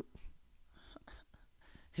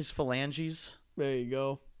 His phalanges. There you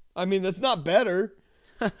go. I mean, that's not better.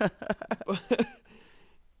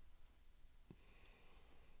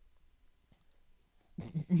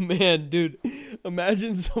 Man, dude,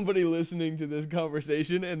 imagine somebody listening to this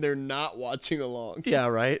conversation and they're not watching along. Yeah,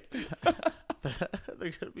 right? They're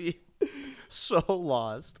going to be so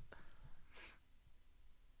lost.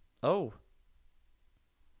 Oh.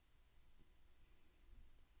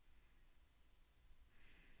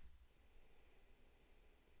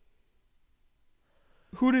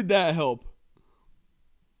 Who did that help?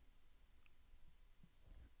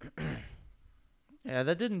 Yeah,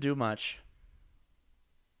 that didn't do much.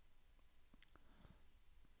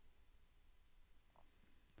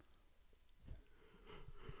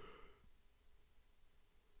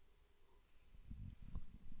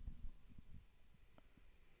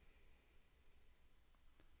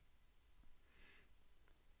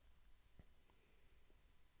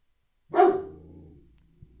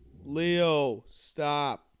 Leo,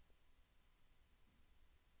 stop.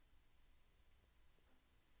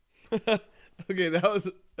 Okay, that was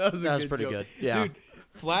a good pretty joke. good, yeah. Dude,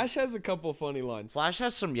 Flash has a couple funny lines. Flash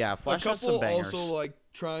has some, yeah, Flash a has couple some bangers. also like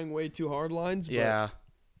trying way too hard lines. But Yeah.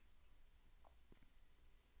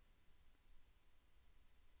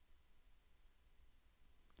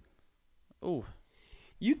 Ooh.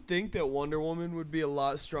 you'd think that Wonder Woman would be a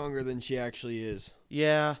lot stronger than she actually is.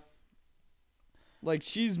 Yeah. Like,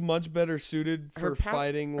 she's much better suited Her for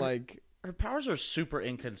fighting, her- like, Her powers are super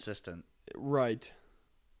inconsistent. right.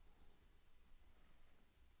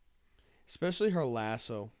 Especially her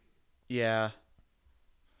lasso. Yeah.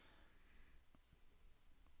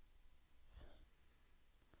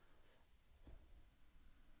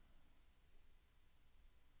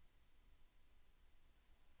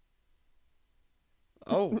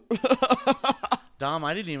 Oh. Dom,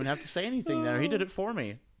 I didn't even have to say anything there. He did it for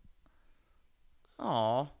me.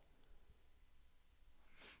 Aw.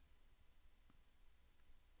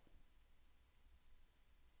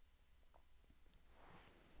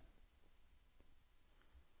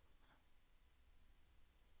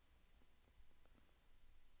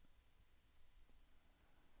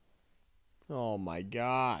 Oh my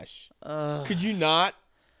gosh. Uh, Could you not?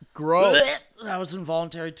 Gross. that was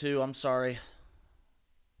involuntary too. I'm sorry.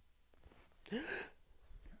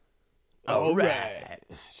 All right.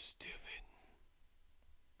 Stupid.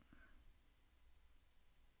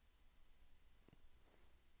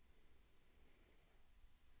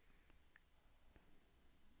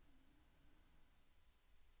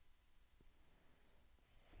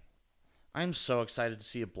 I'm so excited to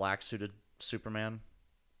see a black suited Superman.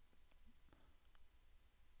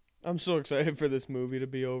 I'm so excited for this movie to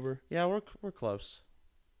be over. Yeah, we're close.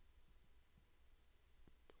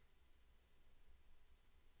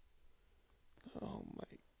 Oh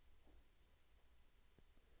my.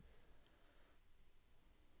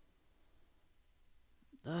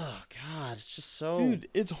 Oh God, it's just so. Dude,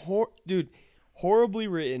 it's horribly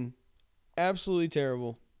written. Absolutely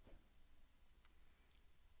terrible.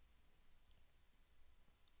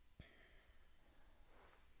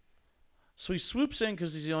 So he swoops in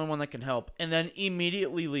because he's the only one that can help, and then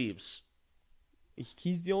immediately leaves.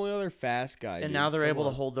 He's the only other fast guy. And dude. now they're Come able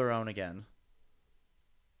on. to hold their own again.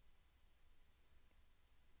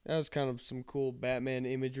 That was kind of some cool Batman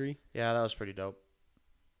imagery. Yeah, that was pretty dope.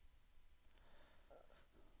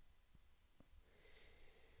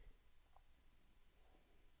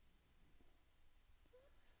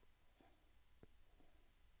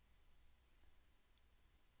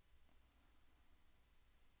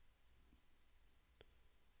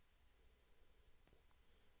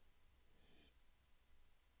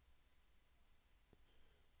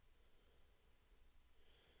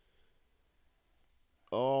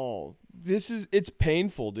 Oh, it's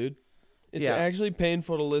painful, dude. It's Yeah. actually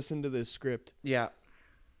painful to listen to this script. Yeah.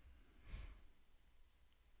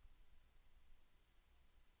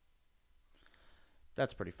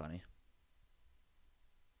 That's pretty funny.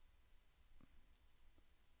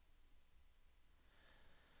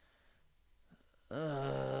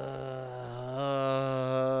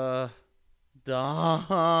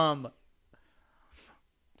 Dumb.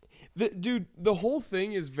 Dude, the whole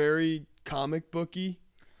thing is very comic booky,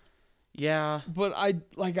 Yeah. but I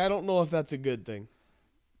don't know if that's a good thing.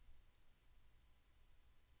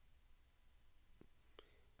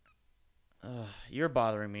 You're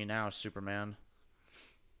bothering me now, Superman.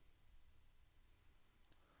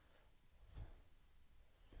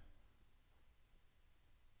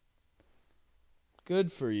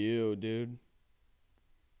 Good for you, dude.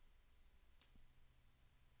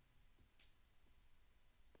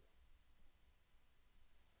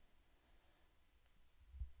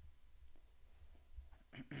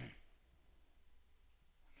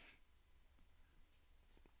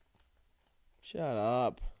 Shut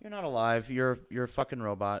up. You're not alive. You're a fucking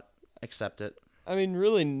robot. Accept it. I mean,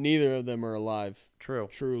 really, neither of them are alive. True.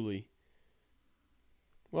 Truly.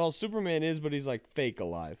 Well, Superman is, but he's like fake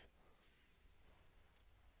alive.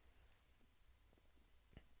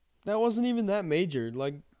 That wasn't even that major.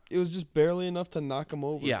 Like, it was just barely enough to knock him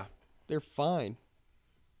over. Yeah. They're fine.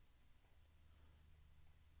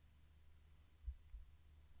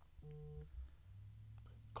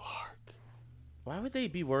 Clark. Why would they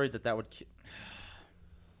be worried that would ki-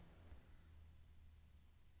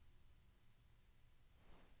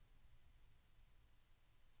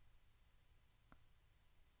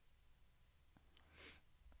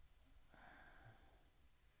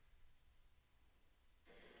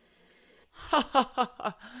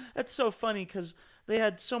 That's so funny because they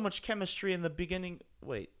had so much chemistry in the beginning.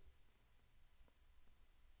 Wait.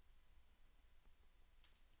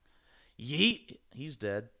 Yeet. He's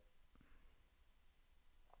dead.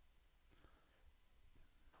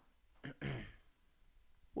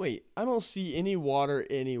 Wait, I don't see any water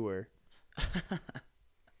anywhere.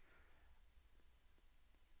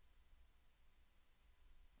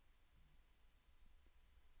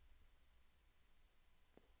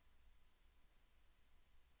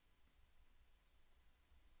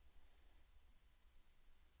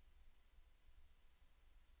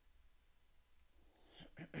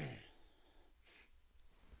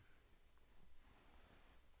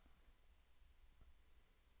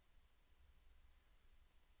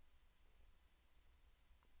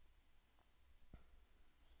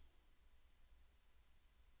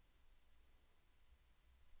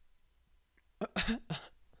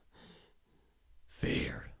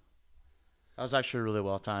 Fear. That was actually really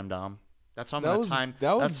well timed, Dom. That's how I'm That gonna was- time.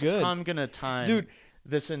 that was that's good. how I'm gonna time. Dude.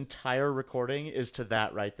 This entire recording is to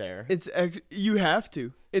that right there. You have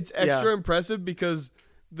to. It's Yeah. extra impressive because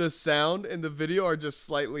the sound and the video are just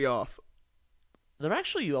slightly off. They're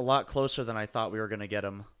actually a lot closer than I thought we were gonna get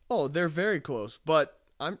them. Oh, they're very close, but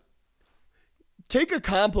take a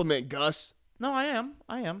compliment, Gus. No, I am.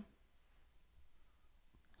 I am.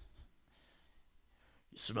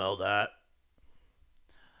 You smell that?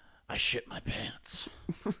 I shit my pants.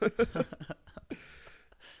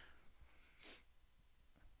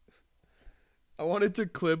 I wanted to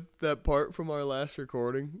clip that part from our last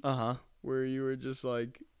recording Uh huh. where you were just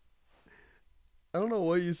like, I don't know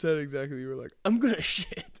what you said exactly. You were like, I'm gonna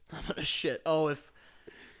shit. I'm gonna shit. Oh, if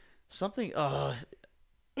something.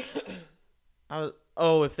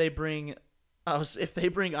 If they bring. If they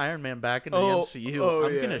bring Iron Man back into the MCU,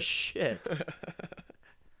 I'm yeah. gonna shit.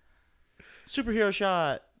 Superhero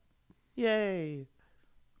shot. Yay.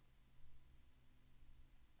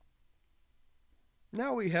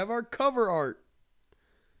 Now we have our cover art.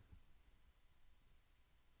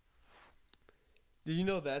 Did you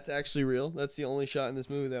know that's actually real? That's the only shot in this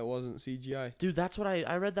movie that wasn't CGI. Dude, that's what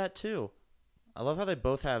I read that too. I love how they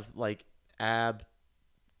both have like ab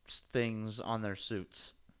things on their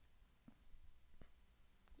suits.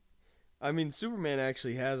 I mean, Superman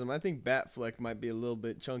actually has them. I think Batfleck might be a little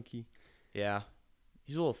bit chunky. Yeah.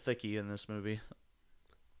 He's a little thicky in this movie.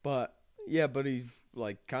 But, yeah, but he's,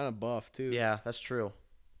 like, kind of buff, too. Yeah, that's true.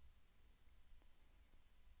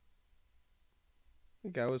 The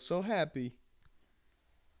guy was so happy.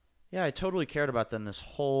 Yeah, I totally cared about them this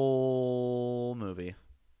whole movie.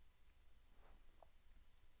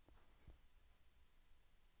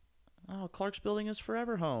 Oh, Clark's building his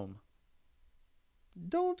forever home.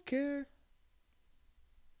 Don't care.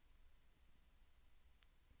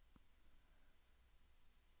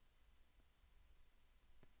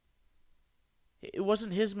 It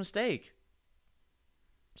wasn't his mistake.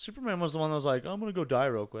 Superman was the one that was like, I'm going to go die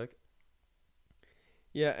real quick.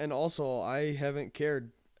 Yeah, and also I haven't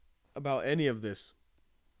cared about any of this.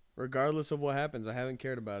 Regardless of what happens, I haven't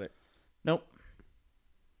cared about it. Nope.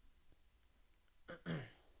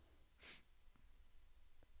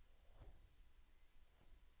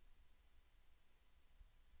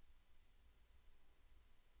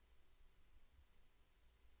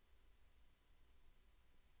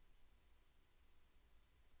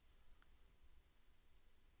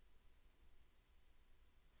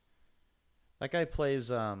 That guy plays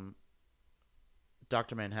Dr.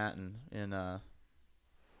 Manhattan in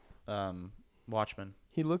Watchmen.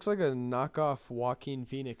 He looks like a knockoff Joaquin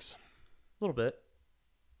Phoenix. A little bit.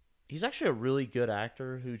 He's actually a really good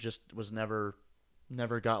actor who just was never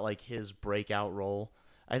got like his breakout role.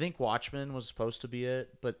 I think Watchmen was supposed to be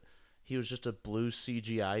it, but he was just a blue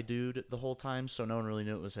CGI dude the whole time, so no one really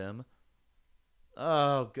knew it was him.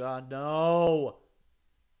 Oh god, no.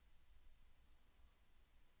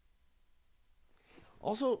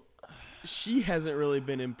 Also, she hasn't really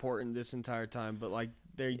been important this entire time, but like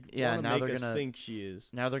they Yeah, want to now make they're us gonna- think she is.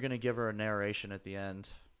 Now they're going to give her a narration at the end.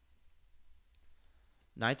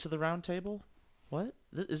 Knights of the Round Table? What?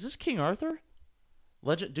 Is this King Arthur?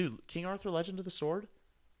 Legend, dude, King Arthur Legend of the Sword?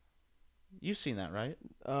 You've seen that, right?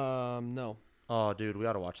 No. Oh, dude, we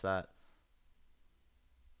got to watch that.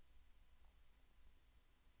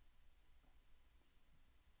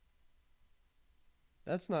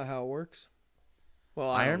 That's not how it works. Well,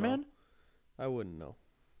 I Iron don't know. Man? I wouldn't know.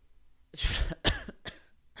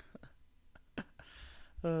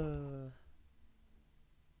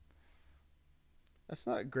 That's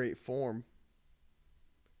not great form.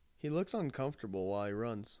 He looks uncomfortable while he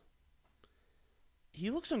runs. He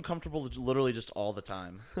looks uncomfortable literally just all the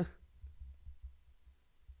time.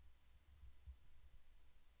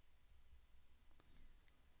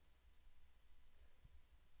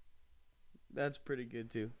 That's pretty good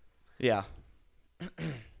too. Yeah.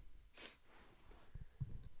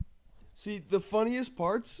 See, the funniest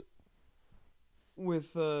parts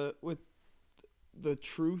with the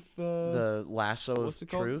truth The lasso of what's it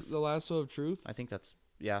called? truth. The lasso of truth. I think that's,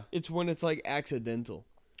 yeah. It's when it's like accidental.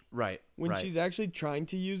 Right. When right. she's actually trying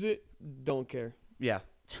to use it, don't care. Yeah.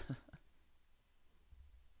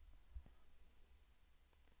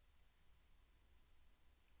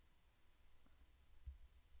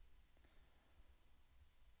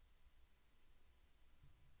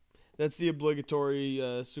 That's the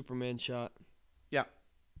obligatory Superman shot. Yeah.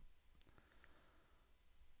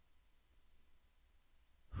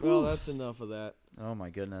 Well, that's enough of that. Oh my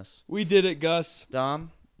goodness. We did it, Gus.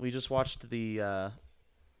 Dom, we just watched the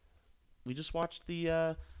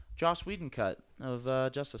Joss Whedon cut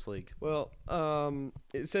of Justice League. Well,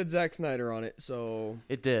 it said Zack Snyder on it, so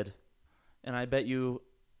It did. And I bet you,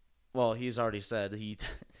 well, he's already said he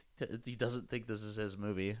he doesn't think this is his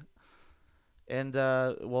movie. And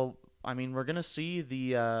well, I mean, we're going to see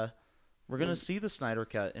the Snyder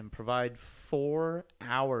cut and provide 4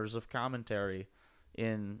 hours of commentary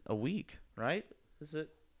in a week, right? Is it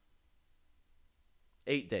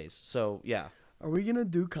 8 days? So, yeah. are we gonna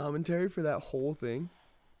do commentary for that whole thing?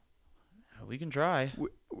 We can try.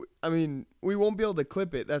 I mean, we won't be able to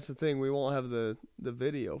clip it. That's the thing. We won't have the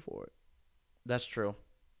video for it. That's true.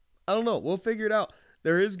 I don't know. We'll figure it out.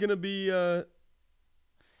 There is gonna be.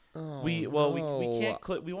 We can't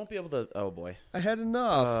clip. We won't be able to. Oh boy. I had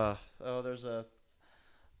enough. There's a.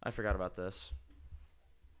 I forgot about this.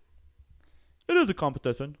 It is a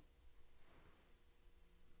competition.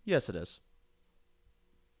 Yes, it is.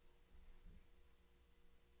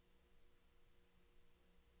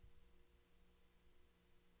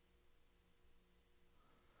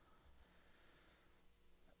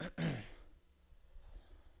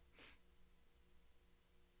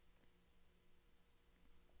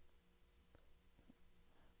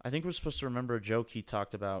 I think we're supposed to remember a joke he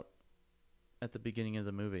talked about at the beginning of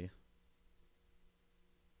the movie.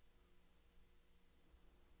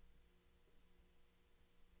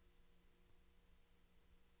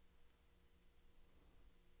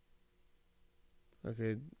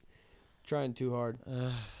 Okay, trying too hard.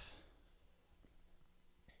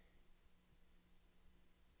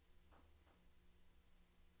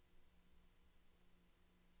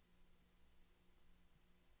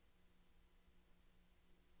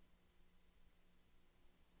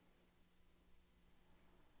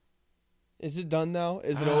 Is it done now?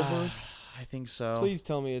 Is it over? I think so. Please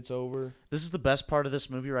tell me it's over. This is the best part of this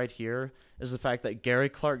movie right here, is the fact that Gary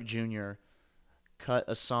Clark Jr. cut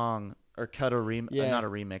a song, or cut a not a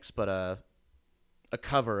remix, but a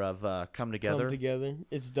cover of Come Together. Come Together.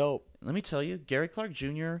 It's dope. Let me tell you, Gary Clark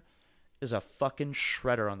Jr. is a fucking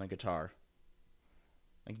shredder on the guitar.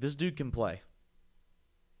 Like, this dude can play.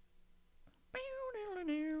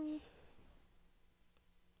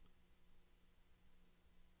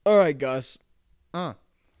 All right, Gus. Well,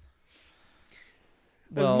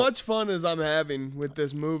 As much fun as I'm having with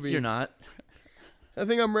this movie, you're not. I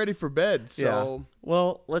think I'm ready for bed. So Yeah.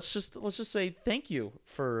 Well, let's just say thank you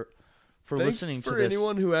for thanks listening to for this.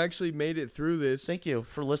 anyone who actually made it through this. Thank you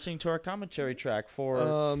for listening to our commentary track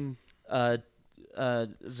for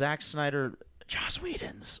Zack Snyder, Joss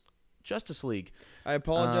Whedon's Justice League. I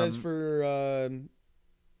apologize for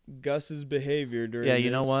Gus's behavior during Yeah, you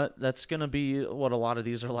know this. what? That's going to be what a lot of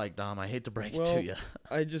these are like, Dom. I hate to break it to you.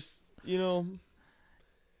 I just,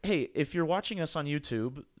 Hey, if you're watching us on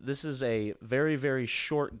YouTube, this is a very, very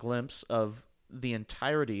short glimpse of the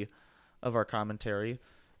entirety of our commentary.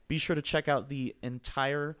 Be sure to check out the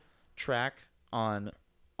entire track on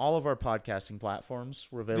all of our podcasting platforms.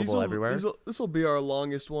 We're available everywhere. This will be our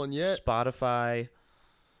longest one yet. Spotify,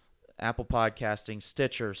 Apple Podcasting,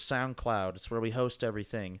 Stitcher, SoundCloud. It's where we host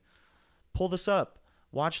everything. Pull this up.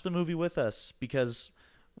 Watch the movie with us, because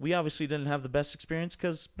we obviously didn't have the best experience,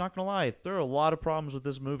 because, not going to lie, there are a lot of problems with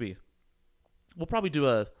this movie. We'll probably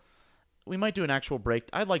we might do an actual break.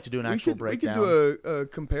 I'd like to do an actual breakdown. We could do a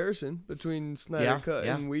comparison between Snyder Cut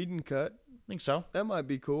yeah. and Whedon Cut. I think so. That might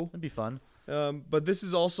be cool. That'd be fun. But this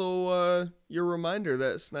is also your reminder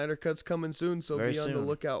that Snyder Cut's coming soon, so Very be on the soon.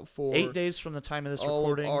 lookout for 8 days from the time of this all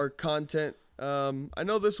recording. of our content. I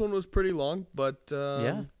know this one was pretty long, but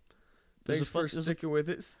Yeah. thanks for sticking with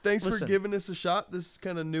it. Thanks for Listen. giving us a shot. This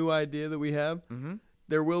kind of new idea that we have. Mm-hmm.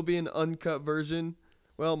 There will be an uncut version.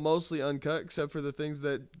 Well, mostly uncut, except for the things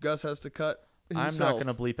that Gus has to cut himself. I'm not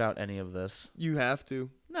going to bleep out any of this. You have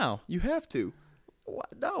to. No. You have to.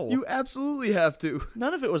 What? No. You absolutely have to.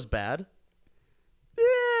 None of it was bad.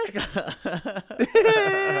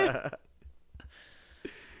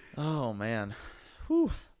 Oh, man.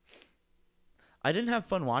 Whew. I didn't have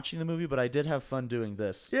fun watching the movie, but I did have fun doing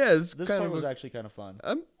this. Yeah, it's This kind part of was actually kind of fun.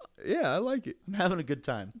 yeah, I like it. I'm having a good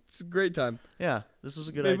time. It's a great time. Yeah, this is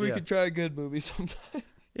a good Maybe idea. we could try a good movie sometime.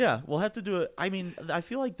 Yeah, we'll have to do it. I mean, I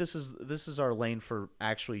feel like this is our lane for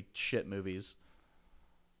actually shit movies,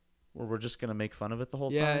 where we're just gonna make fun of it the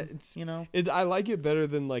whole Yeah, time. I like it better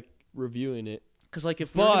than like reviewing it. Because like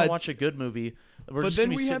if we're gonna But- watch a good movie, we're but just then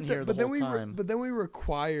gonna be we have sitting to. here the But then whole we. time. But then we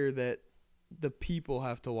require that the people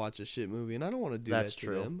have to watch a shit movie, and I don't want to do That's that to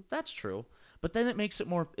true. them. That's true. But then it makes it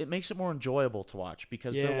more enjoyable to watch,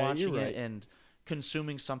 because Yeah, they're watching you're right. it and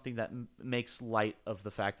consuming something that makes light of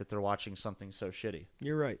the fact that they're watching something so shitty.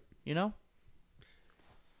 You're right. You know?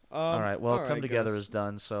 All right. Well, all Come right, Together guys. is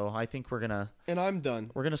done, so I think we're gonna I'm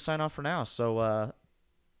done. sign off for now. So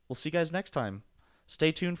we'll see you guys next time.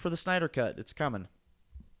 Stay tuned for the Snyder Cut. It's coming.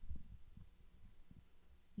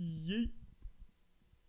 Yeet.